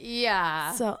it.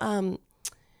 Yeah. So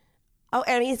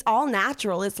it's all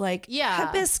natural. It's like Yeah.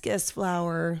 hibiscus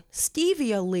flower,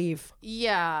 stevia leaf.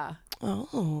 Yeah.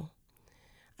 Oh.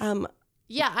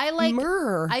 Yeah, I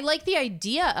like the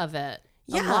idea of it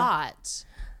a Yeah. lot.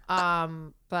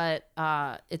 But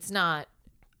it's not,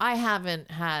 I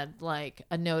haven't had like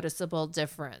a noticeable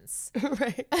difference.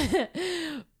 Right.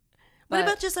 What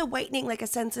about just a whitening, like a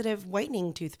sensitive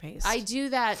whitening toothpaste? I do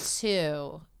that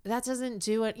too. That doesn't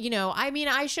do it.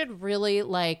 I should really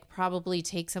like probably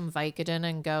take some Vicodin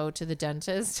and go to the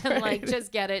dentist and like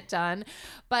just get it done.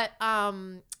 But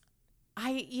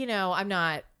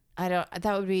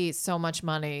that would be so much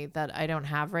money that I don't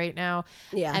have right now.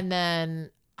 Yeah. And then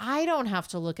I don't have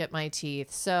to look at my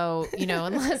teeth. So,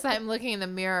 unless I'm looking in the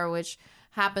mirror, which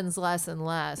happens less and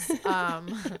less,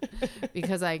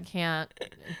 because I can't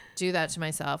do that to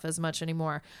myself as much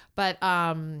anymore. But,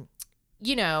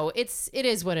 it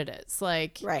is what it is.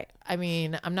 Like, Right.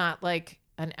 I'm not like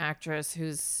an actress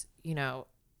who's, you know,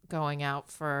 going out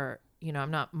for, you know,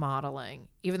 I'm not modeling,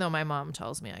 even though my mom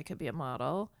tells me I could be a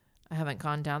model. I haven't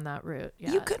gone down that route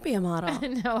yet. You could be a model.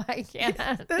 No, I can't.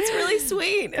 That's really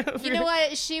sweet. You know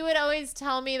what? She would always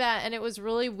tell me that, and it was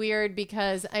really weird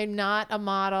because I'm not a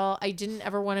model. I didn't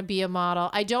ever want to be a model.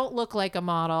 I don't look like a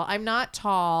model. I'm not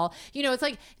tall. You know, it's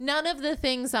like none of the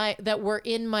things that were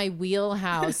in my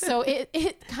wheelhouse. So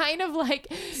it kind of like,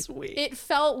 Sweet. It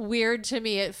felt weird to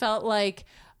me. It felt like,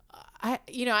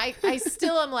 I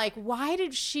still am like, why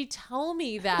did she tell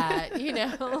me that? You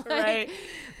know, Right.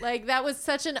 Like that was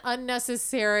such an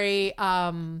unnecessary,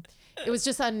 it was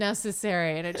just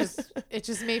unnecessary. And it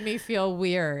just made me feel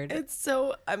weird. It's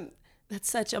so,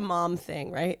 that's such a mom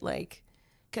thing, right? Like,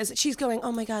 because she's going,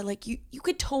 oh my God, like you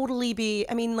could totally be,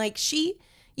 I mean, like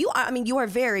you are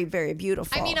very, very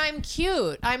beautiful. I mean, I'm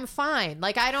cute. I'm fine.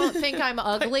 Like, I don't think I'm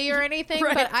ugly or anything,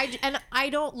 Right. but I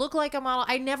don't look like a model.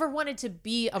 I never wanted to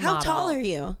be a model. How tall are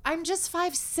you? I'm just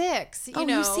 5'6", you Oh,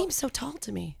 know. you seem so tall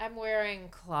to me. I'm wearing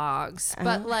clogs,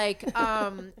 but like,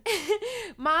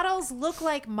 models look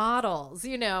like models,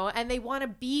 you know, and they want to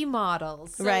be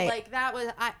models. So Right. like that was,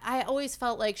 I always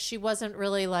felt like she wasn't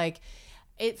really like,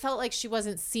 it felt like she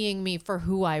wasn't seeing me for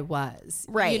who I was,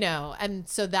 Right. you know? And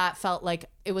so that felt like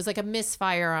it was like a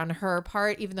misfire on her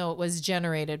part, even though it was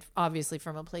generated obviously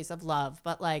from a place of love.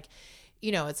 But like,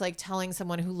 you know, it's like telling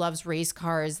someone who loves race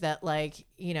cars that like,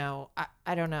 you know,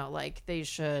 I don't know, like they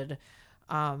should,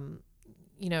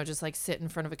 you know, just like sit in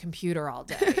front of a computer all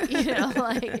day, you know,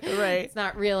 like Right. it's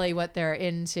not really what they're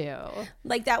into.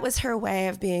 Like that was her way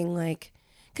of being like,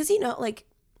 because, you know, like,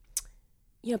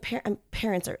 you know,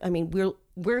 parents are, I mean,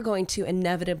 we're going to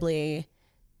inevitably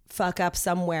fuck up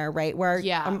somewhere, right? Where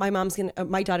Yeah.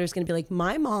 my daughter's going to be like,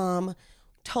 my mom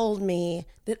told me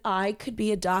that I could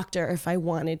be a doctor if I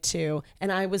wanted to.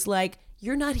 And I was like,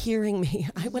 you're not hearing me.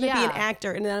 I want to be an Yeah.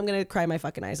 actor. And then I'm going to cry my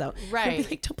fucking eyes out. Right. I'd be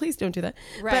like, please don't do that.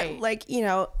 Right. But like, you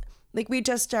know, like we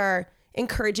just are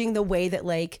encouraging the way that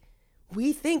like,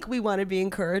 we think we want to be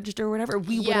encouraged or whatever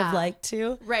we would have Yeah. liked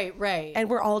to. Right. And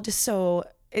we're all just so,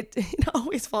 it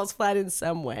always falls flat in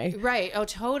some way. Right. Oh,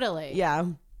 totally. Yeah.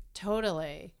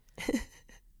 Totally.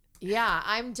 Yeah,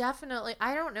 I'm definitely,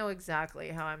 I don't know exactly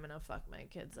how I'm going to fuck my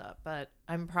kids up, but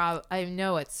I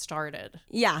know it started.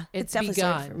 Yeah. It's definitely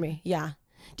started begun. for me. Yeah.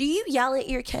 Do you yell at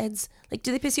your kids? Like,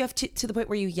 do they piss you off to the point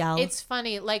where you yell? It's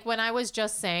funny. Like when I was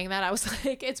just saying that, I was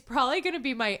like, it's probably going to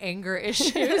be my anger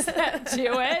issues that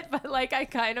do it. But like, I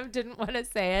kind of didn't want to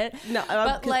say it. No,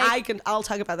 but 'cause like, I'll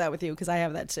talk about that with you because I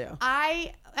have that too.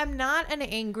 I am not an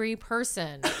angry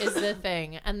person is the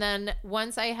thing. And then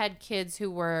once I had kids who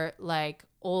were like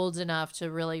old enough to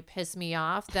really piss me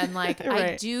off, then like I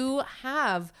Right. do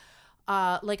have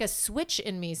like a switch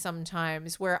in me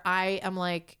sometimes where I am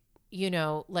like, you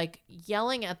know, like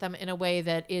yelling at them in a way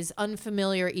that is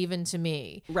unfamiliar even to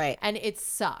me. Right. And it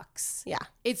sucks. Yeah.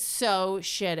 It's so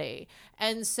shitty.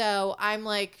 And so I'm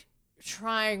like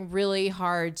trying really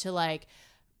hard to like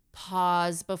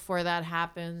pause before that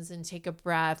happens and take a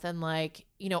breath and like,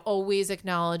 you know, always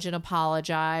acknowledge and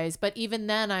apologize. But even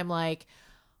then I'm like,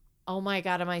 oh my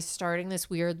God, am I starting this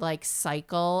weird like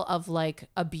cycle of like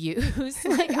abuse?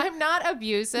 Like I'm not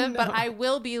abusive, but I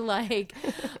will be like,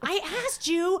 I asked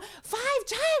you 5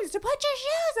 times to put your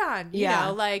shoes on. You Yeah.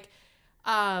 know, like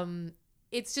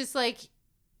it's just like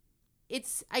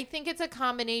I think it's a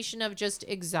combination of just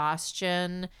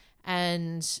exhaustion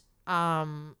and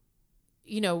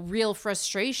you know, real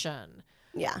frustration.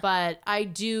 Yeah. But I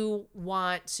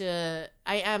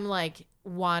am like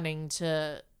wanting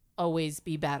to always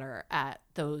be better at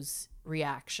those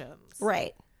reactions.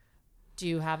 Right. Do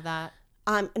you have that?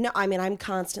 No, I mean, I'm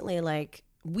constantly like,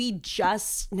 we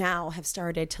just now have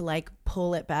started to like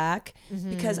pull it back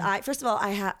because first of all,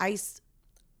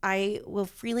 I will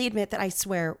freely admit that I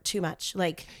swear too much.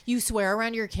 Like You swear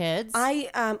around your kids?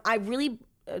 I really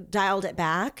dialed it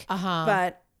back,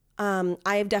 but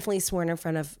I have definitely sworn in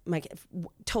front of my kid.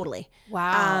 Totally.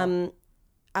 Wow.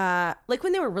 Like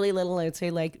when they were really little, I would say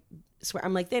like, swear.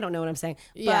 I'm like, they don't know what I'm saying.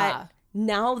 Yeah. But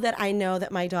now that I know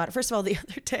that my daughter, first of all, the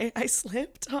other day I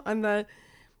slipped on the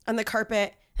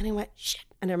carpet and I went shit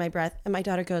under my breath, and my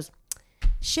daughter goes,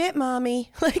 shit, mommy.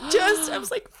 Like I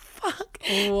was like, fuck.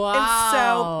 Wow.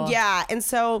 And so yeah, and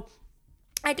so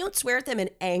I don't swear at them in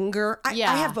anger. I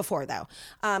have before though,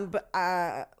 but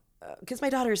because my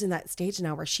daughter's in that stage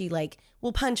now where she like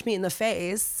will punch me in the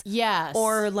face, Yes.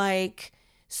 or like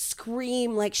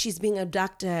scream like she's being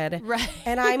abducted. Right.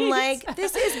 And I'm like,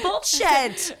 this is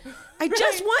bullshit. I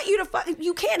just want you to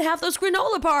you can't have those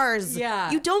granola bars. Yeah.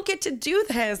 You don't get to do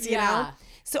this, you know? Yeah.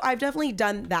 So I've definitely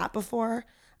done that before,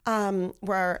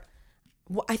 where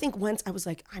I think once I was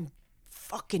like, I'm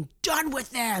fucking done with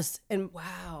this. And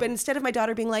Wow. But instead of my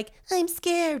daughter being like, I'm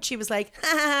scared, she was like,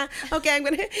 ha, okay, I'm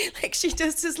gonna like, she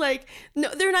just is like, no,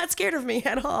 they're not scared of me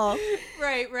at all.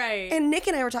 Right. And Nick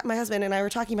and I were talking, my husband and I were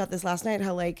talking about this last night,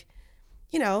 how like,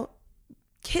 you know,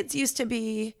 kids used to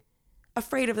be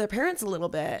afraid of their parents a little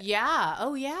bit. Yeah.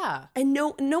 Oh, yeah. And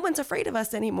no one's afraid of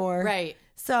us anymore. Right.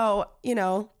 So, you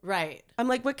know, Right. I'm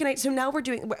like, what can I, so now we're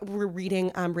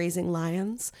reading Raising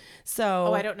Lions. So.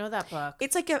 Oh, I don't know that book.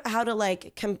 It's like how to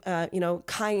like,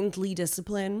 kindly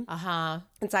discipline. Uh-huh.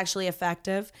 It's actually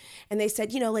effective. And they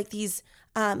said, you know, like these,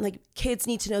 like kids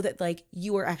need to know that like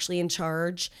you are actually in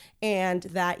charge and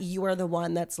that you are the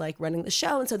one that's like running the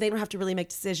show. And so they don't have to really make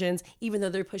decisions, even though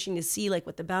they're pushing to see like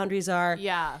what the boundaries are.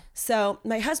 Yeah. So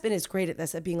my husband is great at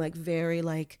this, at being like very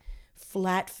like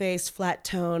flat face, flat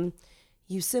tone.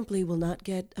 You simply will not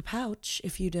get a pouch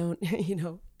if you don't, you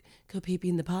know, go pee-pee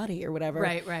in the potty or whatever.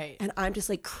 Right. And I'm just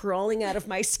like crawling out of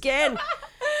my skin.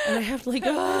 And I have to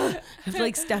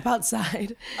like, step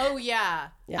outside. Oh, yeah.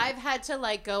 Yeah. I've had to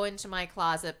like go into my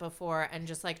closet before and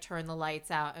just like turn the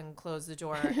lights out and close the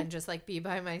door and just like be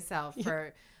by myself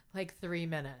for like 3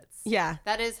 minutes. Yeah.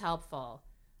 That is helpful.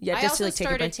 Yeah, I just also to like take a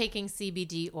started break. taking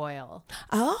CBD oil.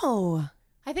 Oh,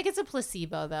 I think it's a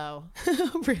placebo though.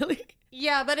 really?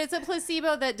 Yeah, but it's a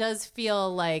placebo that does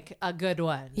feel like a good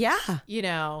one. Yeah. You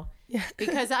know,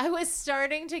 because I was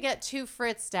starting to get too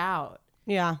fritzed out.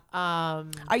 Yeah.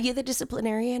 Are you the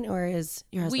disciplinarian or is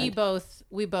your husband?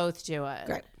 We both do it.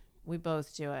 Great. We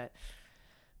both do it.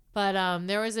 But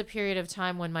there was a period of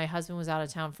time when my husband was out of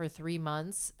town for 3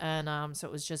 months, and so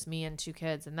it was just me and 2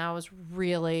 kids, and that was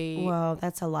really Whoa,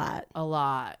 that's a lot. a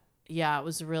lot. Yeah, it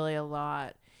was really a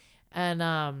lot. And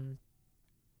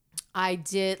I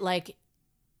did like,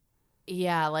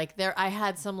 yeah, like there, I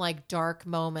had some like dark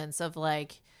moments of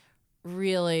like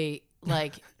really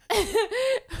like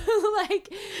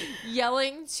like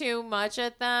yelling too much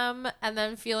at them and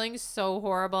then feeling so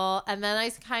horrible. And then I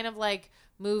kind of like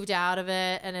moved out of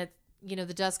it, and it, you know,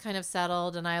 the dust kind of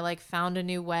settled, and I like found a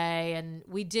new way, and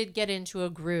we did get into a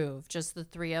groove, just the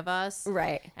 3 of us.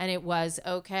 Right. And it was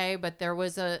okay, but there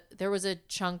was a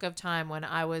chunk of time when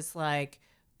I was like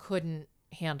couldn't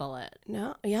handle it.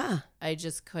 No. Yeah. I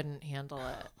just couldn't handle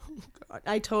it.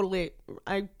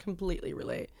 I completely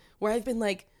relate. Where I've been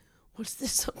like, what's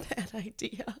this so bad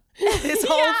idea? This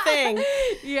whole thing.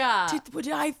 Yeah.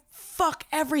 Did I fuck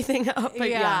everything up? But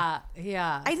Yeah.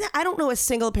 I don't know a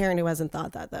single parent who hasn't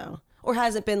thought that though, or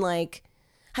hasn't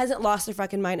lost their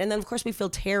fucking mind. And then of course we feel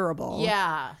terrible.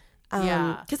 Yeah.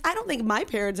 Yeah. Because I don't think my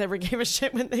parents ever gave a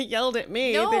shit when they yelled at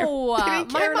me. No, They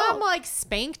didn't my care at mom all. like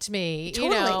spanked me.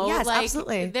 Totally. You know, Yes, like,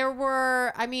 absolutely. There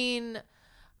were, I mean,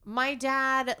 my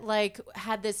dad like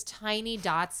had this tiny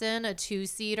Datsun, a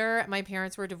 2-seater. My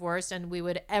parents were divorced, and we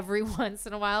would every once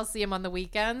in a while see him on the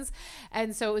weekends.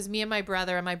 And so it was me and my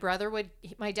brother, and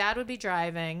my dad would be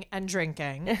driving and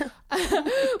drinking.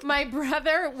 My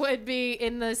brother would be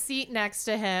in the seat next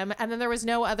to him, and then there was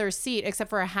no other seat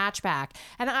except for a hatchback.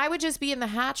 And I would just be in the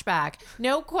hatchback,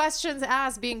 no questions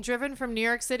asked, being driven from New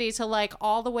York City to like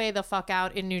all the way the fuck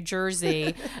out in New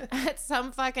Jersey at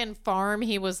some fucking farm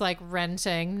he was like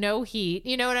renting. No heat.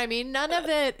 You know what I mean? None of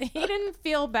it. He didn't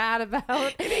feel bad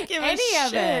about give a any of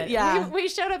shit. it. Yeah. We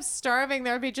showed up starving.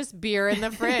 There would be just beer in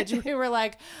the fridge. We were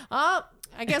like, oh,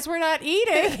 I guess we're not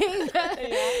eating.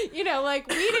 You know, like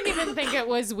we didn't even think it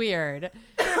was weird.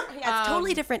 Yeah, it's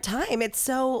totally different time. It's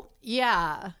so,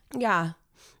 Yeah. yeah.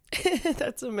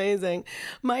 That's amazing.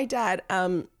 My dad,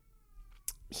 I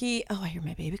hear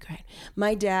my baby crying.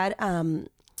 My dad,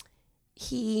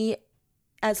 he,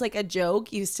 as like a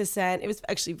joke, used to send, it was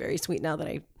actually very sweet now that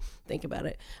I think about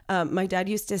it. My dad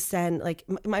used to send like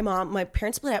my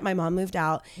parents split up, my mom moved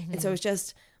out. And so it was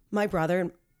just my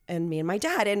brother and me and my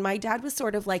dad. And my dad was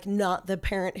sort of like not the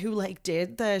parent who like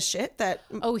did the shit that.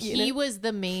 Oh, he was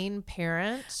the main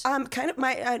parent? Kind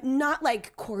of not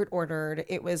like court ordered.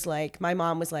 It was like, my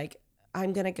mom was like,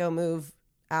 I'm going to go move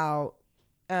out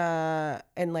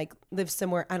and like live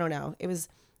somewhere. I don't know. It was,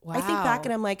 I think back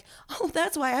and I'm like, oh,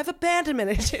 that's why I have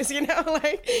abandonment issues, you know,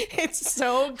 like it's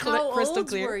so crystal old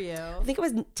clear. were you? I think it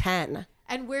was 10.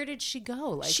 And where did she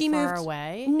go? Like She far moved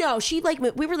away? No, she like,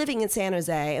 we were living in San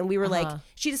Jose and we were like,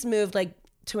 she just moved like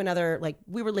to another, like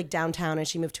we were like downtown and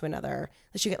she moved to another,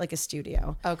 she got like a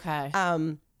studio. Okay.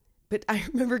 But I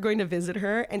remember going to visit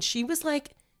her and she was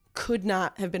like, could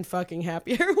not have been fucking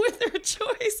happier with her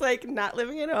choice. Like not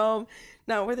living at home,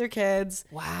 not with her kids.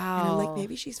 Wow. And I'm like,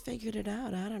 maybe she's figured it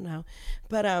out. I don't know.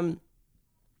 But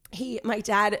my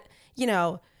dad, you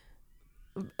know,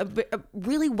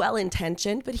 really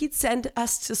well-intentioned, but he'd send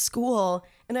us to school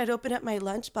and I'd open up my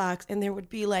lunchbox and there would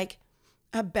be like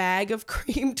a bag of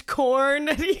creamed corn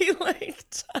that he like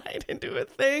tied into a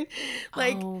thing.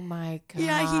 Like, oh my God.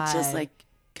 yeah, he just like,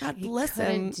 God bless him.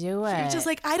 couldn't do He it. was just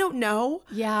like, I don't know.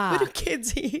 Yeah. What do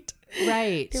kids eat?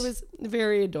 Right. It was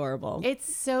very adorable.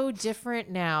 It's so different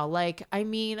now. Like, I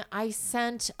mean, I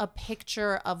sent a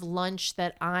picture of lunch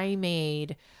that I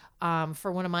made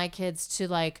for one of my kids to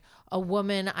like a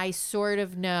woman I sort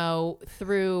of know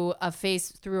through our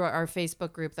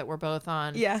Facebook group that we're both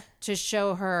on. Yeah. To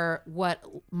show her what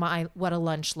a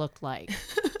lunch looked like.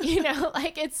 You know,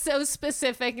 like it's so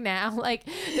specific now. Like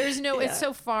it's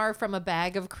so far from a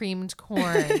bag of creamed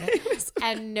corn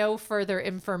and no further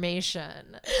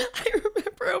information. I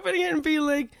remember opening it and being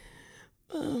like,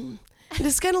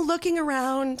 just kind of looking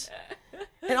around,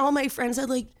 and all my friends had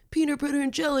like peanut butter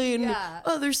and jelly and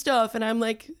other stuff, and I'm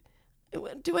like,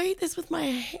 do I eat this with my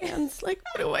hands? Like,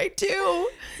 what do I do?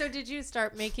 So did you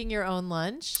start making your own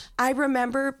lunch? I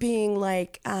remember being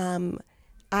like,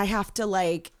 I have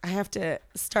to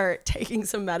start taking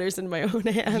some matters in my own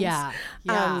hands. Yeah.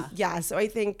 Yeah. Yeah. So I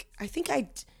think I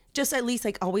just at least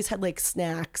like always had like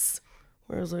snacks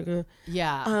where I was like,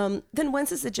 Yeah. then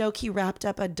once as a joke, he wrapped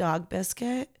up a dog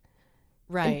biscuit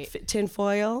Right. in tin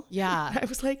foil. Yeah. I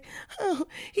was like, oh,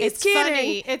 he's It's kidding.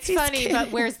 funny. It's He's funny, kidding.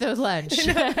 but where's the lunch?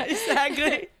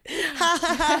 Exactly.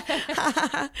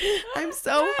 I'm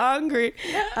so hungry.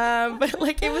 But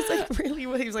like, it was like really, he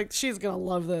was like, she's going to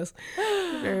love this.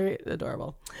 Very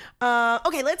adorable.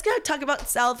 Okay, let's go talk about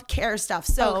self-care stuff.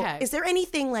 So Okay. is there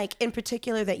anything like in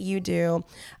particular that you do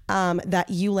that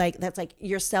you like, that's like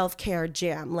your self-care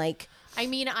jam? Like, I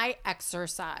mean, I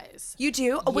exercise. you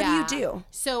do? What Yeah. do you do?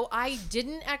 So I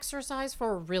didn't exercise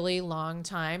for a really long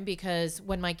time because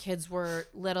when my kids were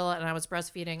little and I was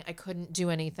breastfeeding, I couldn't do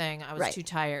anything. I was Right. too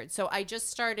tired. So I just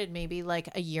started maybe like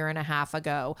a year and a half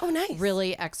ago. Oh, nice.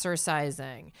 Really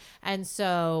exercising. And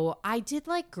so I did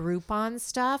like Groupon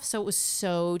stuff. So it was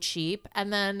so cheap.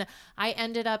 And then I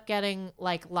ended up getting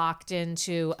like locked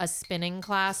into a spinning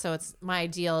class. So my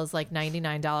deal is like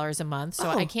 $99 a month. So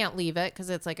Oh. I can't leave it because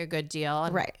it's like a good deal.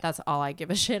 And Right. that's all I give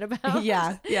a shit about.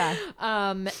 Yeah.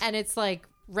 And it's like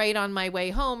right on my way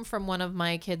home from one of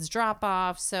my kids' drop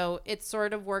off. So it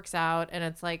sort of works out and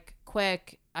it's like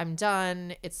quick, I'm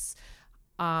done. It's,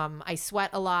 I sweat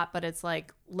a lot, but it's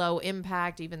like low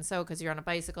impact even so, cause you're on a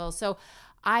bicycle. So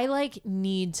I like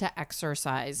need to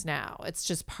exercise now. It's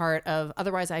just part of,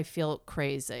 otherwise I feel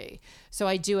crazy. So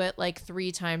I do it like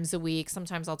 3 times a week.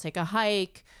 Sometimes I'll take a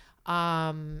hike.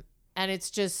 And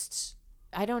it's just,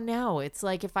 I don't know. It's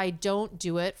like if I don't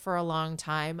do it for a long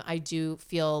time, I do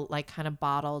feel like kind of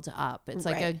bottled up. It's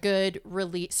like a Right.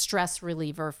 good stress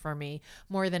reliever for me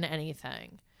more than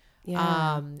anything.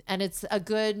 Yeah. And it's a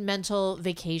good mental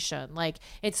vacation. Like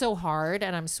it's so hard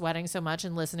and I'm sweating so much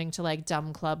and listening to like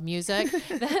dumb club music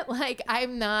that like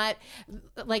I'm not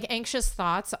like anxious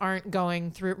thoughts aren't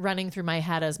running through my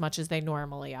head as much as they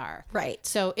normally are. Right.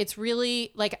 So it's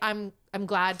really like I'm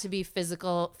glad to be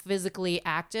physically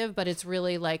active, but it's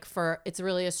really like it's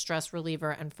really a stress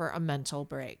reliever and for a mental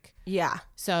break. Yeah.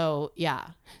 So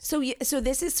yeah, So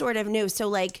this is sort of new. So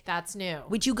like, that's new.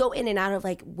 would you go in and out of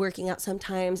like working out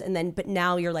sometimes and then, but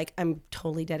now you're like, I'm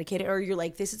totally dedicated, or you're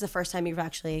like, this is the first time you've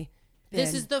actually been.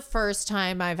 This is the first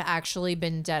time I've actually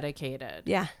been dedicated.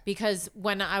 Yeah. Because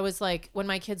when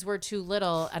my kids were too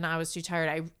little and I was too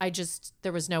tired,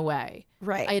 there was no way.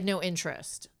 Right. I had no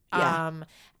interest. Yeah.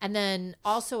 And then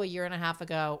also a year and a half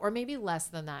ago, or maybe less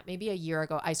than that, maybe a year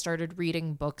ago, I started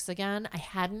reading books again. I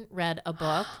hadn't read a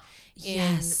book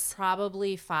Yes. in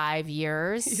probably 5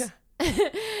 years. Yeah.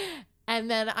 And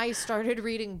then I started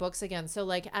reading books again. So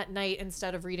like at night,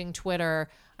 instead of reading Twitter,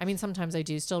 I mean, sometimes I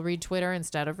do still read Twitter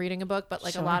instead of reading a book, but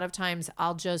like a lot of times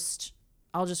I'll just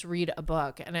read a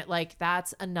book. And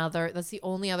that's the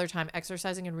only other time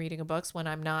exercising and reading a book's when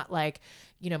I'm not like,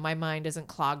 my mind isn't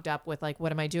clogged up with like,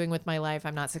 what am I doing with my life?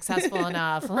 I'm not successful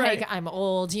enough. Right. Like I'm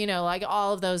old, like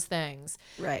all of those things.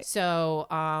 Right. So,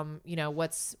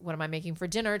 what am I making for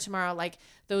dinner tomorrow? Like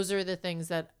those are the things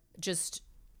that just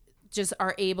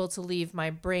are able to leave my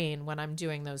brain when I'm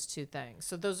doing those two things.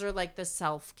 So those are like the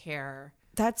self-care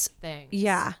That's things.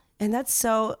 Yeah. And that's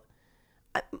so,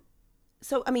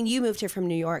 I mean, you moved here from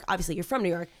New York. Obviously you're from New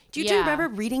York. Do you Yeah. remember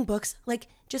reading books, like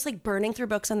just like burning through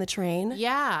books on the train?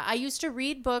 Yeah, I used to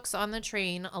read books on the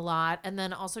train a lot, and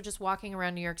then also just walking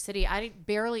around New York City. I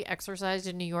barely exercised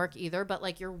in New York either, but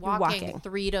like you're walking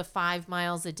 3 to 5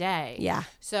 miles a day. Yeah.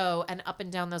 So, and up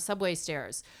and down the subway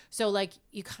stairs. So like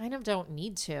you kind of don't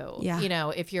need to,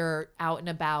 Yeah. if you're out and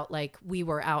about, like we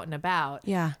were out and about.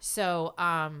 Yeah. So,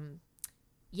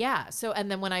 Yeah. So,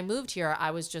 and then when I moved here,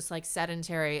 I was just like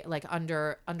sedentary, like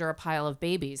under a pile of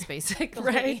babies, basically.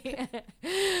 Right.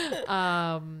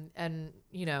 And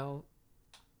you know,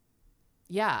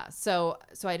 yeah. So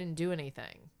I didn't do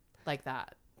anything like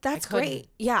that. That's I couldn't. great.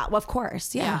 Yeah. Well, of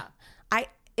course. Yeah.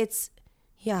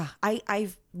 I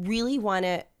really want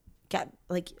to get,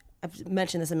 like, I've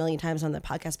mentioned this a million times on the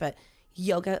podcast, but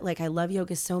yoga, like, I love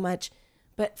yoga so much.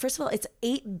 But first of all, it's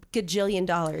 $8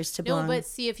 gajillion to belong. No, but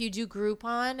see, if you do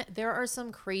Groupon, there are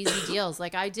some crazy deals.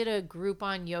 Like I did a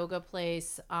Groupon yoga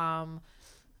place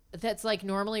that's like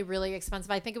normally really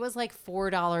expensive. I think it was like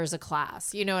 $4 a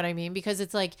class. You know what I mean? Because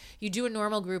it's like you do a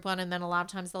normal Groupon and then a lot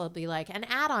of times they'll be like an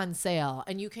add-on sale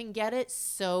and you can get it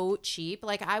so cheap.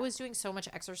 Like I was doing so much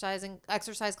exercise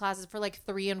classes for like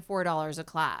 $3 and $4 a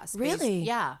class. Really?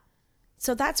 Yeah.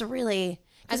 So that's really...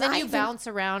 And then you bounce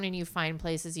around and you find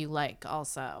places you like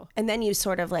also. And then you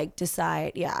sort of like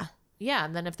decide, yeah. Yeah,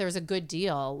 and then if there's a good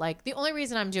deal, like the only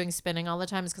reason I'm doing spinning all the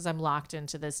time is because I'm locked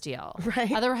into this deal.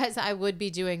 Right. Otherwise, I would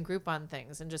be doing Groupon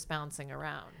things and just bouncing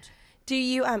around. Do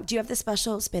you have the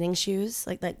special spinning shoes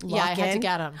like lock Yeah, I had to in?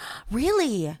 get them.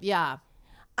 Really? Yeah,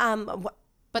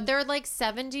 But they're like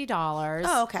 $70.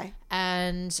 Oh, okay.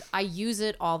 And I use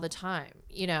it all the time.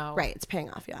 You know. Right, it's paying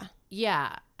off. Yeah.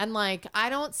 Yeah. And like,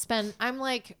 I'm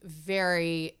like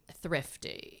very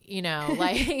thrifty, you know,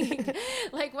 like,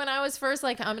 like when I was first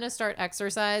like, I'm going to start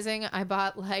exercising, I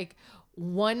bought like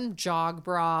one jog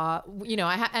bra, you know,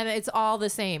 and it's all the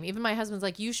same. Even my husband's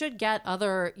like, you should get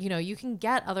other, you know, you can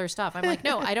get other stuff. I'm like,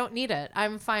 no, I don't need it.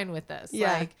 I'm fine with this.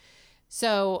 Yeah. Like,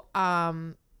 so,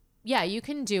 yeah, you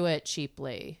can do it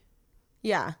cheaply.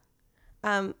 Yeah.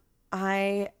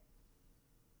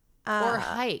 Or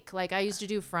hike. Like I used to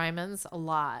do Fryman's a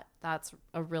lot. That's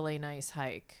a really nice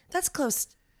hike. That's close.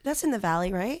 That's in the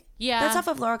valley, right? Yeah. That's off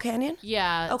of Laurel Canyon?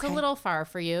 Yeah. It's Okay. a little far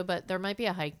for you, but there might be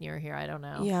a hike near here. I don't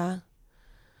know. Yeah.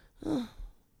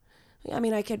 I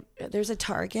mean, there's a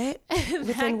Target.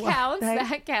 That counts.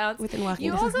 That counts. Within walking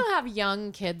You distance. also have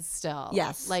young kids still.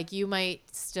 Yes. Like you might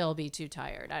still be too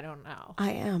tired. I don't know.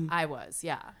 I am. I was.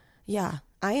 Yeah. Yeah.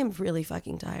 I am really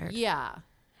fucking tired. Yeah.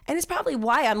 And it's probably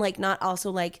why I'm like not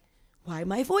also like, why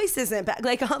my voice isn't back,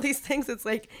 like all these things. It's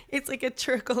like a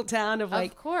trickle down of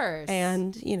like, Of course.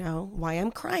 and you know why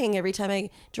I'm crying every time I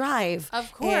drive.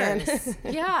 Of course. And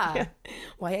Yeah.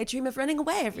 why I dream of running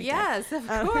away every day. Yes, of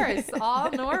course. All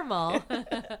normal.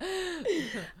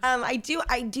 I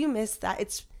do miss that.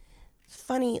 It's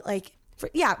funny, like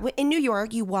in New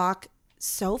York you walk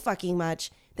so fucking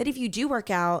much that if you do work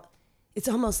out, it's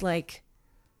almost like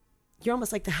you're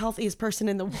almost like the healthiest person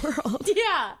in the world.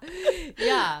 Yeah.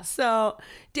 Yeah. So,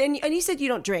 and you said you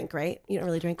don't drink, right? You don't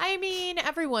really drink. I mean,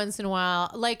 every once in a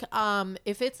while, like,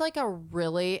 if it's like a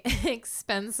really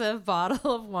expensive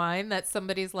bottle of wine that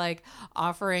somebody's like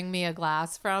offering me a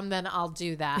glass from, then I'll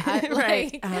do that.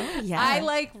 Right. Like, Oh, yeah. I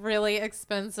like really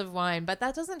expensive wine, but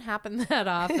that doesn't happen that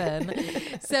often.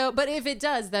 So, but if it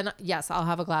does, then yes, I'll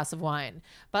have a glass of wine.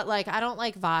 But like, I don't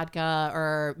like vodka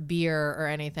or beer or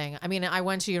anything. I mean, I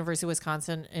went to University of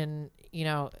Wisconsin in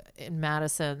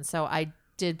Madison, so I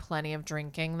did plenty of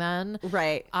drinking then.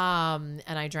 Right. And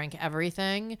I drank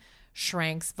everything,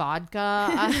 Schrank's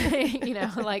vodka, you know,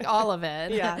 like all of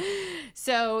it. Yeah.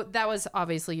 So that was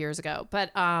obviously years ago,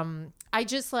 but I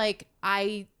just like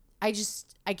I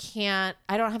can't.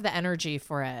 I don't have the energy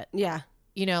for it. Yeah.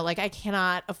 You know, like I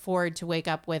cannot afford to wake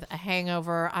up with a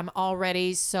hangover. I'm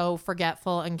already so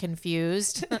forgetful and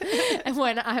confused. And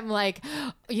when I'm like,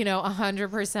 you know,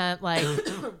 100% like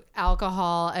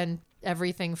alcohol and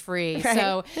everything free. Right.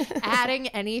 So adding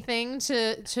anything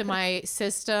to my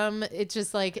system, it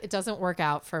just like, it doesn't work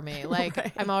out for me. Like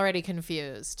Right. I'm already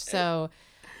confused. So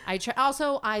I try.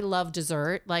 Also, I love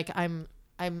dessert. Like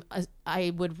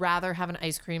I would rather have an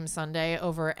ice cream sundae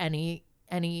over any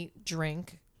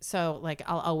drink. So like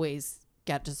I'll always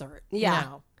get dessert. Yeah. You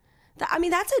know? I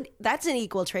mean, that's an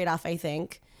equal trade-off, I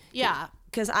think. Yeah.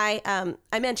 Because I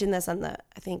mentioned this on the,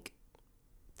 I think,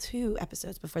 2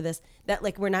 episodes before this, that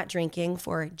like we're not drinking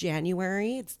for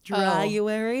January. It's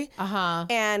dryuary. Uh-huh.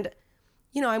 And,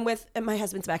 you know, and my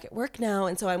husband's back at work now.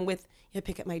 And so I'm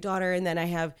pick up my daughter. And then I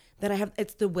have,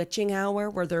 it's the witching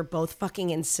hour where they're both fucking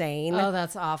insane Oh,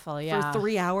 that's awful. Yeah. for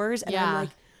 3 hours. And I'm Yeah. like,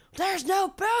 there's no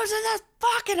booze in this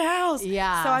fucking house.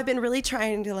 Yeah. So I've been really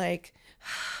trying to like,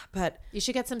 but You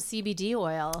should get some CBD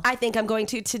oil. I think I'm going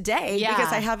to today Yeah.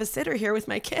 because I have a sitter here with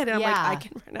my kid. And I'm Yeah. like, I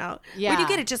can run out. Yeah. Would you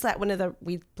get it just at one of the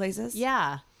weed places?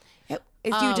 Yeah. Do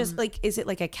you just like, is it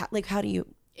like a cat? Like, how do you?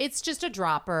 It's just a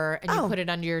dropper and you Oh. put it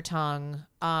under your tongue.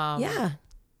 Yeah.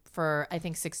 for I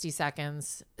think 60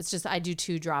 seconds. It's just I do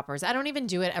 2 droppers. I don't even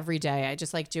do it every day. I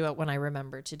just like do it when I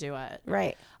remember to do it.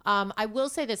 Right. I will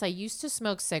say this. I used to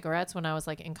smoke cigarettes when I was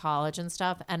like in college and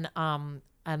stuff. And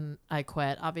I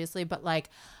quit obviously, but like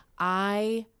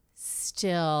I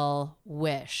still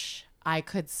wish I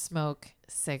could smoke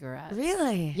cigarettes.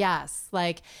 Really? Yes.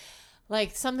 Like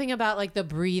something about like the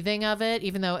breathing of it,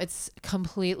 even though it's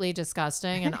completely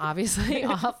disgusting and obviously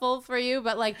awful for you,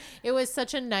 but like it was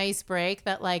such a nice break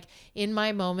that like in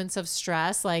my moments of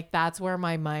stress, like that's where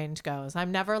my mind goes. I'm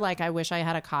never like, I wish I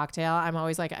had a cocktail. I'm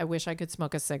always like, I wish I could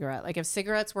smoke a cigarette. Like if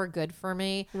cigarettes were good for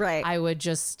me, right, I would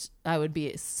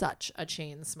be such a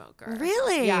chain smoker.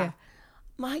 Really? Yeah.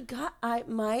 My God, I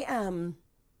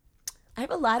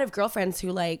have a lot of girlfriends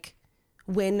who like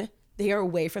when they are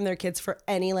away from their kids for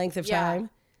any length of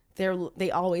time, they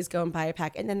always go and buy a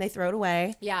pack and then they throw it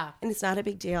away. Yeah. And it's not a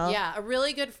big deal. Yeah. A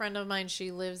really good friend of mine,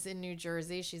 she lives in New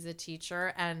Jersey. She's a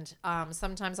teacher. And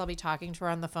sometimes I'll be talking to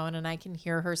her on the phone and I can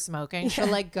hear her smoking. She'll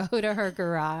like go to her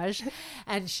garage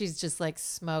and she's just like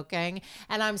smoking.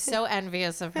 And I'm so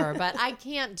envious of her, but I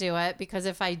can't do it because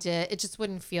if I did, it just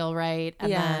wouldn't feel right.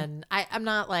 And then I'm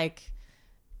not like...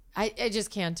 I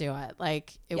just can't do it.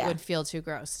 Like it would feel too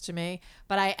gross to me,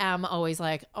 but I am always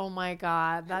like, oh my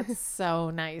God, that's so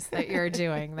nice that you're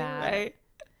doing that. Right.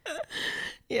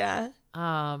 Yeah.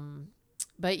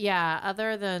 But yeah,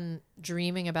 other than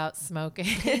dreaming about smoking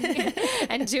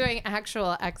and doing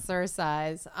actual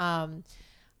exercise,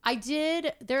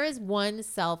 there is one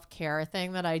self-care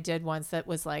thing that I did once that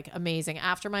was like amazing.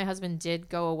 After my husband did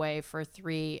go away for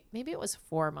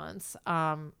 4 months.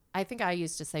 I think I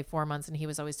used to say 4 months and he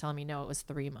was always telling me, no, it was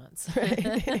 3 months.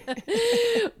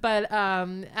 But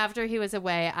after he was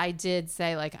away, I did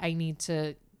say like, I need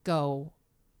to go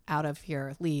out of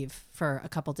here, leave for a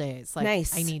couple days. Like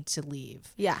nice. I need to leave.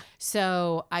 Yeah.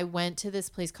 So I went to this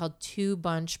place called Two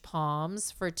Bunch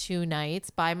Palms for 2 nights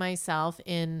by myself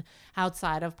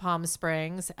outside of Palm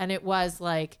Springs. And it was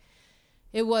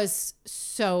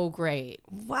so great.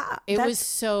 Wow. It was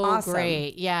so awesome.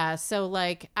 great. Yeah. So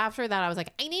like after that, I was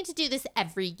like, I need to do this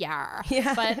every year.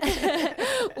 Yeah. But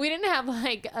we didn't have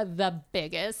like the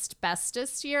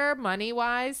bestest year money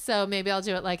wise. So maybe I'll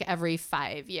do it like every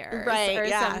 5 years or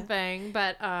something.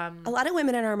 But a lot of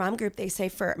women in our mom group, they say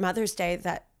for Mother's Day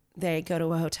that they go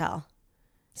to a hotel.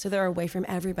 So they're away from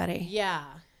everybody. Yeah.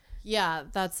 Yeah,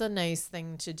 that's a nice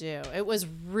thing to do. It was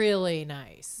really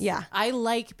nice. Yeah. I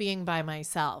like being by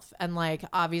myself. And like,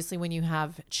 obviously when you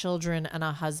have children and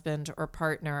a husband or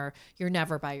partner, you're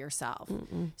never by yourself.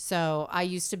 Mm-mm. So I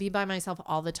used to be by myself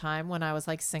all the time when I was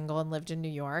like single and lived in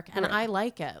New York. And I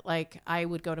like it. Like I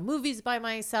would go to movies by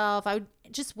myself. I would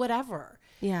just whatever.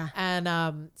 Yeah.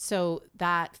 And so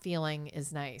that feeling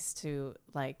is nice to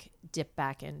like dip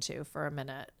back into for a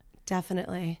minute.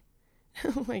 Definitely.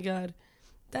 Oh my God.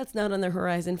 That's not on the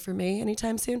horizon for me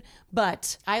anytime soon,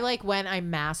 but I like when I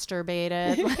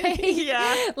masturbated.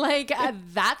 Yeah. Like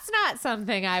that's not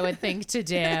something I would think to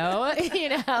do,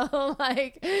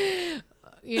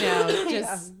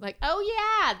 just like, oh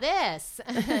yeah, this,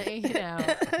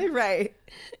 Right.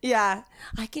 Yeah.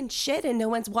 I can shit and no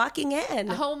one's walking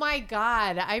in. Oh my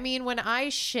God. I mean, when I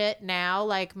shit now,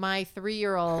 like my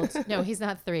 3-year-old, no, he's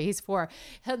not 3, he's 4.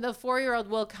 And the 4-year-old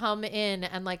will come in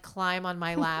and like climb on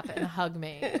my lap and hug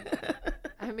me.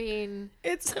 I mean,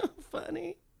 it's so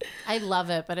funny. I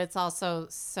love it, but it's also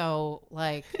so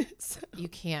like you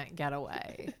can't get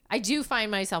away. I do find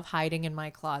myself hiding in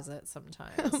my closet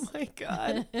sometimes. Oh my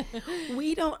God.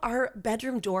 Our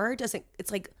bedroom door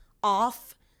it's like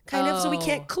off kind of, so we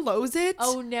can't close it.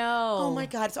 Oh no. Oh my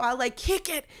God. So I'll like kick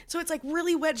it. So it's like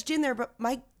really wedged in there, but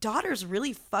my daughter's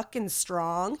really fucking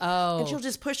strong. Oh. And she'll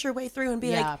just push her way through and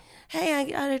be like, hey, I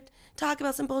gotta talk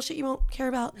about some bullshit you won't care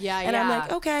about. Yeah. And I'm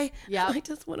like, okay. Yeah. I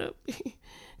just want to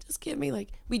just give me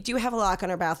like, we do have a lock on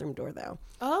our bathroom door though.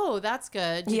 Oh, that's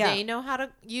good. Do they know how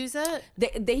to use it?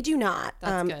 They do not.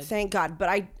 That's good. Thank God.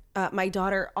 But my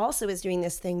daughter also is doing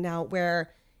this thing now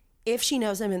where if she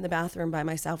knows I'm in the bathroom by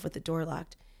myself with the door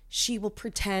locked, she will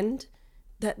pretend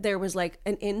that there was like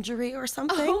an injury or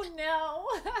something. Oh no.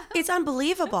 It's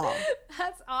unbelievable.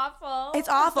 That's awful. It's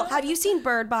awful. Have you seen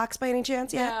Bird Box by any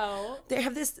chance yet? No. They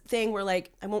have this thing where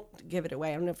like, I won't give it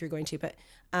away. I don't know if you're going to, but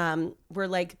where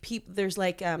like there's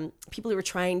like people who are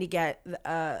trying to get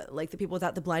like the people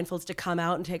without the blindfolds to come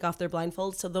out and take off their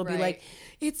blindfolds. So they'll be like,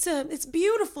 it's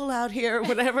beautiful out here or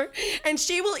whatever. And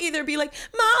she will either be like,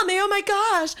 Mommy, oh my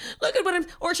gosh, look at what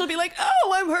or she'll be like,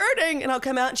 oh, I'm hurting. And I'll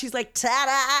come out and she's like,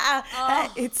 ta-da.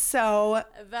 Oh, it's so.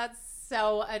 That's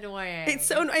so annoying. It's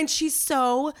so, and she's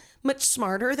so much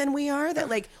smarter than we are that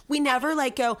like we never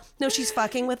like go, no, she's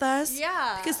fucking with us.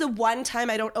 Yeah. Because the one time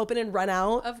I don't open and run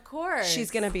out, Of course. she's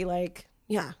gonna be like,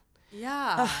 yeah,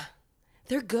 Yeah.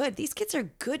 they're good. These kids are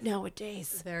good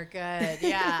nowadays. They're good.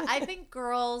 Yeah. I think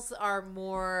girls are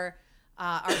more,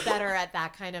 are better at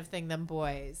that kind of thing than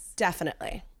boys.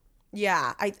 Definitely.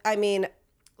 Yeah. I mean,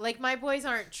 Like my boys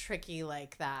aren't tricky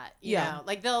like that. You Yeah. know,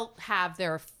 like they'll have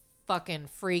their fucking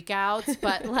freakouts,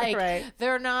 but like Right.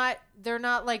 they're not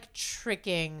like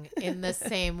tricking in the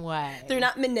same way. they're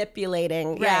not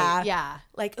manipulating. Right. Yeah. Yeah.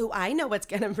 Like, oh, I know what's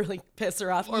gonna really piss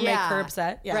her off or make Yeah. her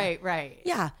upset. Yeah. Right. Right.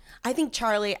 Yeah. I think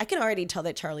Charlie, I can already tell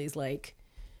that Charlie's like,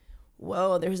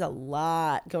 whoa, there's a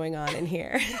lot going on in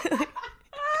here.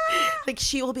 Like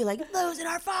she will be like, losing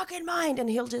our fucking mind. And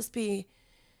he'll just be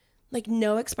like,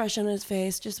 no expression on his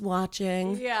face, just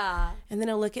watching. Yeah. And then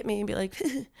he'll look at me and be like,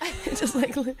 just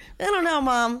like, I don't know,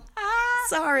 Mom.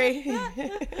 Sorry.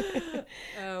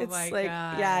 Oh It's my like,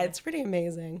 god. yeah, it's pretty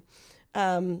amazing.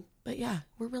 But yeah,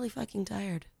 we're really fucking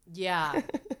tired. Yeah.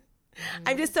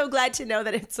 I'm just so glad to know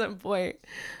that at some point.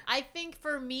 I think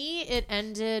for me, it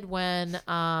ended when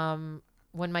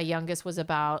my youngest was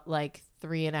about like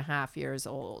 3.5 years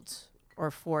old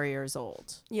or 4 years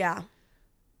old. Yeah.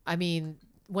 I mean,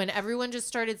 when everyone just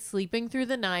started sleeping through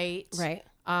the night. Right.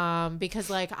 Because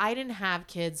like I didn't have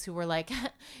kids who were like,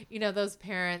 you know, those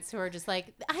parents who are just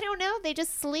like, I don't know, they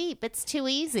just sleep. It's too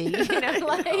easy. You know,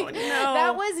 like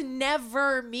that was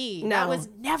never me. No. That was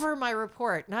never my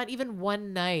report. Not even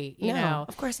one night, you know.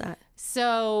 Of course not.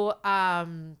 So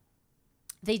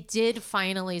they did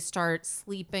finally start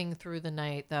sleeping through the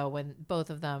night though, when both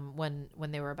of them when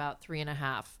they were about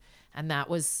 3.5. And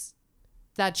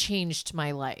that changed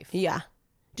my life. Yeah.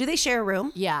 Do they share a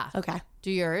room? Yeah. Okay. Do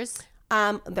yours?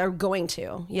 They're going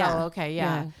to. Yeah. Oh, okay.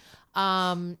 Yeah.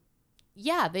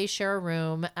 Yeah, they share a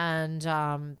room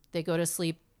and they go to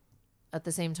sleep at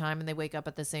the same time and they wake up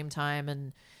at the same time.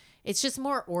 And it's just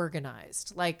more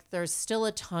organized. Like there's still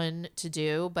a ton to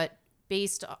do, but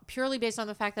purely based on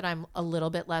the fact that I'm a little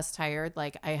bit less tired,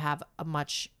 like I have a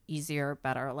much easier,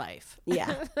 better life.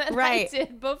 Yeah. than Right. I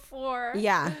did before.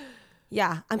 Yeah.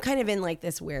 Yeah. I'm kind of in like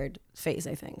this weird phase,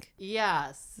 I think,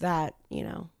 Yes. that, you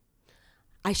know,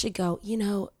 I should go, you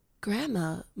know,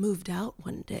 Grandma moved out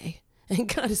one day and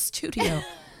got a studio.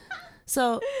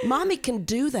 So Mommy can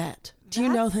do that. Do you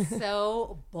know that?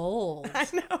 So bold. I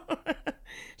know.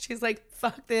 She's like,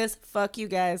 fuck this. Fuck you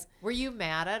guys. Were you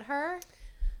mad at her?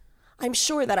 I'm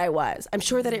sure that I was. I'm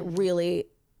sure that it really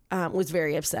was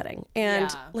very upsetting. And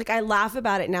Yeah. like, I laugh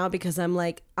about it now because I'm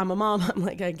like, I'm a mom. I'm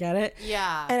like, I get it.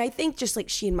 Yeah. And I think just like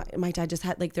she and my dad just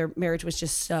had like their marriage was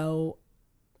just so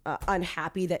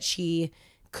unhappy that she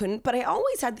couldn't. But I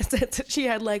always had the sense that she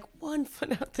had like one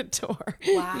foot out the door.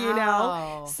 Wow. You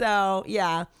know? So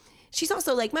yeah. She's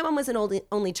also like, my mom was an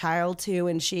only child too.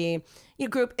 And she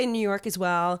grew up in New York as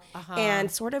well. And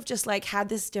sort of just like had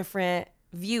this different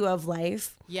view of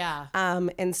life. Yeah.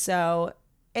 And so,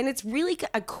 and it's really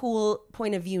a cool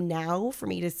point of view now for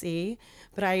me to see,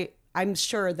 but I'm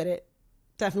sure that it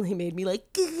definitely made me like,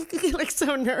 like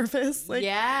so nervous. Like,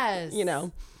 yes. you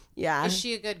know, yeah. Is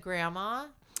she a good grandma?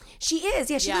 She is.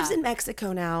 Yeah. She Yeah. lives in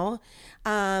Mexico now.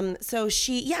 So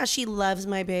she loves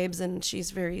my babes and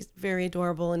she's very, very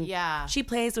adorable and Yeah. she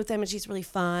plays with them and she's really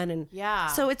fun. And Yeah.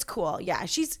 so it's cool. Yeah.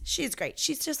 She's great.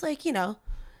 She's just like, we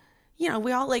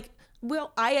all like,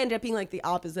 I end up being like the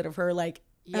opposite of her, like,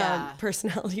 Yeah.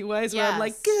 personality wise, where I'm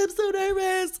like, Yes. I'm so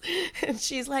nervous. And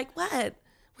she's like, what?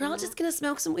 We're all just going to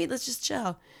smoke some weed. Let's just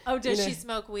chill. Oh, does You know? she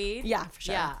smoke weed? Yeah, for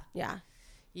sure. Yeah. Yeah.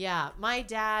 Yeah. My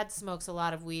dad smokes a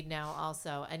lot of weed now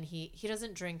also, and he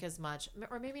doesn't drink as much,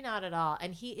 or maybe not at all.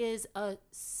 And he is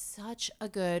such a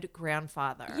good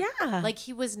grandfather. Yeah. Like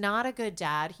he was not a good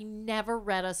dad. He never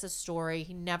read us a story.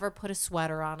 He never put a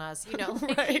sweater on us.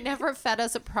 Like, he never fed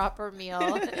us a proper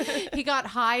meal. He got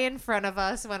high in front of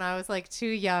us when I was like too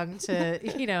young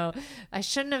to, I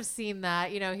shouldn't have seen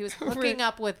that. He was hooking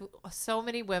up with so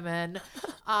many women.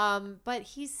 But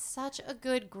he's such a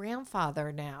good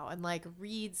grandfather now and like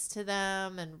reads to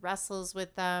them and wrestles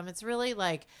with them. It's really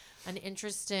like an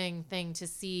interesting thing to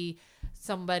see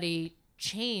somebody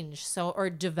change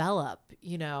or develop, or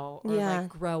Yeah. like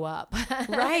grow up.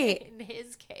 Right. In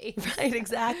his case. Right.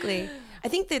 Exactly. I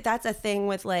think that that's a thing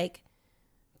with like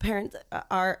parents,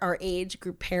 our age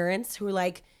group parents who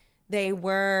like, they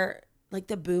were like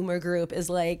the boomer group is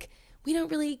like, we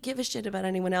don't really give a shit about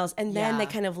anyone else. And then they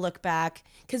kind of look back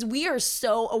because we are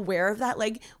so aware of that.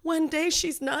 Like one day my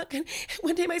son's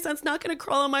not going to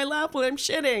crawl on my lap while I'm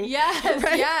shitting. Yes,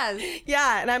 right? yes.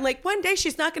 Yeah. And I'm like, one day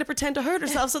she's not going to pretend to hurt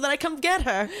herself so that I come get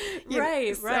her.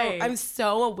 Right. So I'm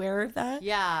so aware of that.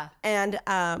 Yeah. And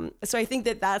so I think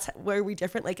that's where we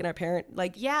different, like in our parent,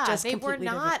 like just they were completely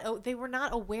not. different. They were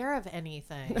not aware of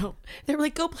anything. No, they were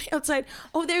like, go play outside.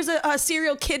 Oh, there's a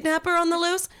serial kidnapper on the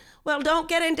loose. Well, don't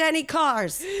get into any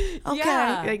cars. Okay,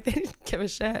 Yeah. like they didn't give a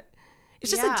shit. It's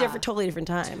just a totally different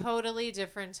time. Totally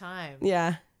different time.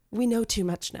 Yeah, we know too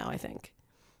much now. I think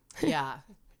Yeah.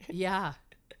 Yeah.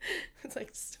 it's like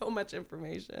so much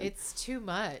information. It's too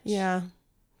much. Yeah.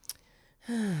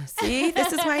 See,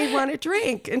 this is why you want to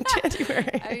drink in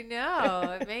January. I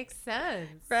know. It makes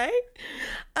sense. Right?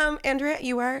 Andrea,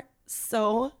 you are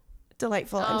so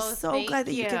delightful. I'm so thank glad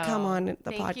that you could come on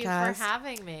the podcast. Thank you for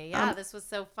having me. Yeah, this was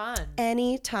so fun.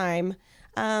 Anytime.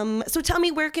 So tell me,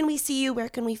 where can we see you? Where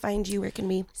can we find you? Where can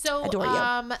we adore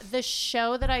you? The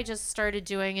show that I just started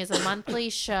doing is a monthly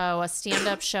show, a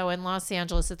stand-up show in Los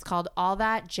Angeles. It's called All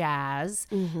That Jazz.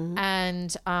 Mm-hmm.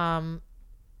 And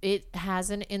it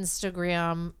has an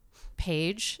Instagram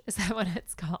page. Is that what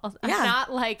it's called? Yeah. I'm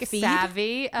not like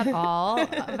savvy at all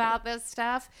about this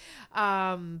stuff.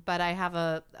 But I have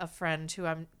a friend who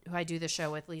I do the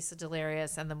show with, Lisa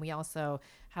Delirious, and then we also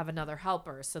have another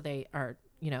helper. So they are,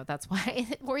 that's why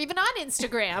we're even on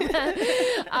Instagram.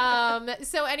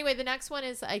 So anyway, the next one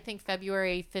is I think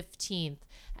February 15th.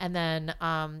 And then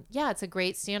it's a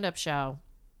great stand-up show.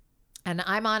 And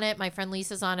I'm on it. My friend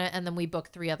Lisa's on it. And then we book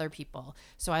 3 other people.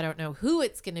 So I don't know who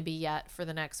it's going to be yet for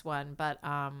the next one. But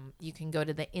you can go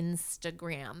to the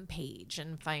Instagram page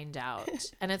and find out.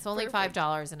 And it's only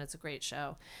 $5 and it's a great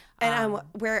show. And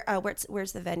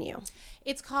where's the venue?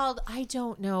 It's called, I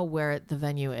don't know where the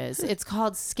venue is. It's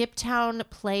called Skiptown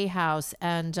Playhouse.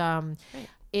 And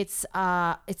it's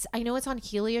I know it's on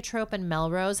Heliotrope and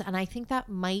Melrose. And I think that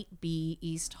might be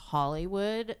East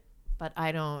Hollywood. But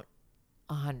I don't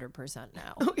 100%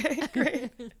 now. Okay,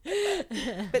 great.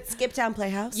 But Skiptown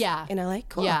Playhouse? Yeah. In LA?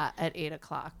 Cool. Yeah, at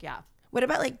 8:00. Yeah. What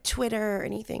about like Twitter or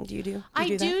anything? Do you do?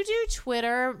 I do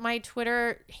Twitter. My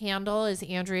Twitter handle is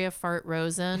Andrea Fart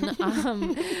Rosen.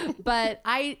 But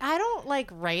I don't like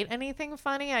write anything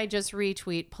funny. I just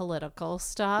retweet political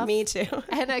stuff. Me too.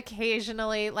 And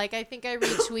occasionally, like I think I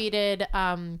retweeted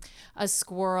a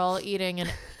squirrel eating an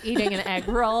egg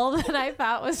roll that I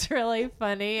thought was really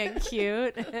funny and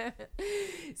cute.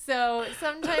 So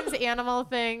sometimes animal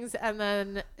things, and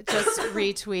then just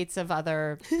retweets of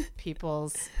other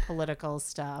people's political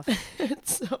stuff.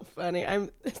 It's so funny.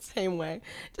 I'm the same way.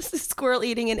 Just a squirrel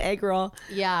eating an egg roll.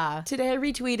 Yeah. Today I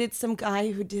retweeted some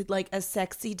guy who did like a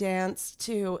sexy dance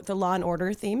to the Law and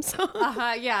Order theme song.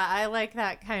 Yeah, I like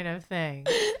that kind of thing.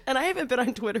 And I haven't been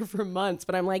on Twitter for months,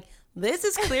 but I'm like, this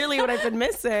is clearly what I've been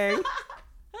missing.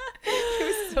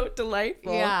 It was so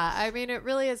delightful. Yeah, I mean, it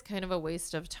really is kind of a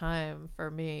waste of time for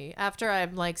me. After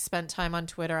I've like spent time on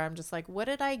Twitter, I'm just like, what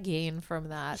did I gain from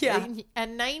that? Yeah.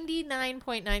 And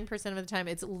 99.9% of the time,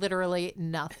 it's literally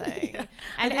nothing. Yeah.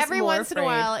 And every once in a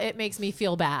while, it makes me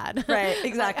feel bad. Right,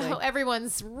 exactly. Like, oh,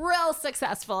 everyone's real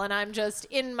successful, and I'm just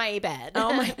in my bed.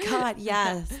 Oh my God,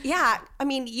 yes. Yeah, I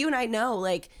mean, you and I know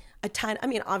like a ton. I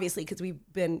mean, obviously, because we've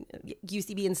been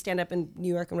UCB and stand up in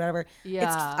New York and whatever.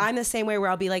 Yeah. I'm the same way where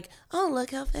I'll be like, oh, look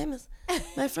how famous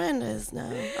my friend is now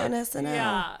on SNL.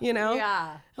 Yeah. You know?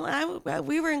 Yeah. Well,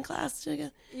 we were in class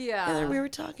together. Yeah. We were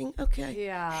talking. Okay.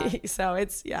 Yeah. So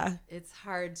it's, It's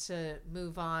hard to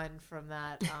move on from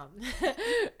that,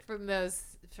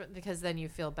 because then you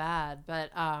feel bad. But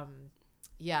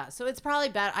yeah, so it's probably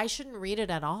bad. I shouldn't read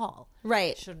it at all.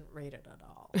 Right. Shouldn't read it at all.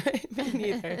 Me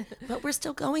neither. But we're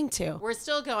still going to. We're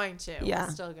still going to. Yeah.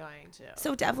 We're still going to.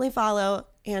 So definitely follow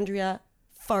Andrea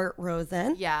Fart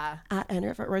Rosen. Yeah. At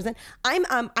Andrea Fart Rosen. I'm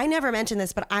I never mentioned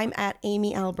this, but I'm at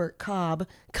Amy Albert Cobb.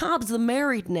 Cobb's the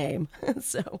married name.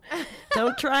 So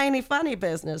don't try any funny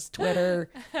business, Twitter,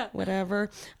 whatever.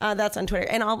 That's on Twitter.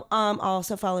 And I'll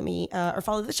also follow me or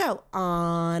follow the show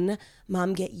on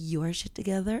Mom Get Your Shit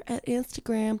Together at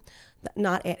Instagram.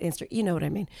 Not at Insta, you know what I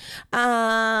mean.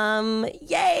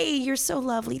 Yay, you're so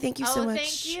lovely. Thank you so much.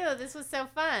 Thank you. This was so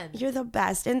fun. You're the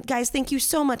best. And guys, thank you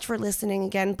so much for listening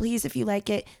again. Please, if you like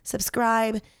it,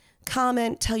 subscribe,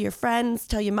 comment, tell your friends,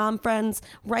 tell your mom friends,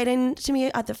 write in to me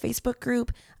at the Facebook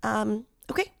group.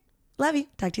 Okay, love you.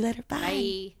 Talk to you later.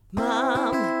 Bye.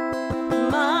 Bye.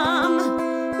 Mom,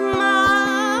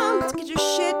 let's get your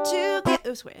shit together.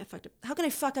 Oh, wait, I fucked up. How can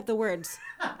I fuck up the words?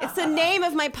 It's the name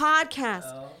of my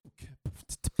podcast.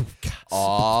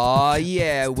 Aw,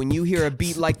 yeah, when you hear a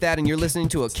beat like that and you're listening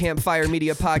to a Campfire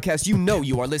Media podcast, you know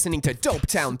you are listening to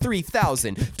Dopetown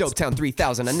 3000. Dopetown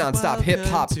 3000, a nonstop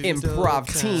hip-hop improv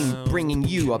team bringing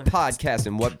you a podcast.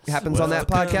 And what happens on that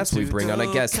podcast? We bring on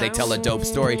a guest, they tell a dope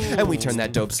story, and we turn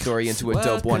that dope story into a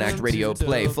dope one-act radio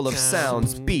play full of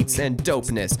sounds, beats, and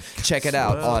dopeness. Check it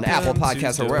out on Apple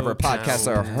Podcasts or wherever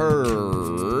podcasts are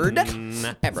heard.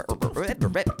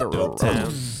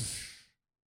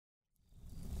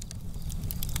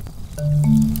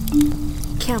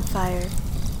 Campfire.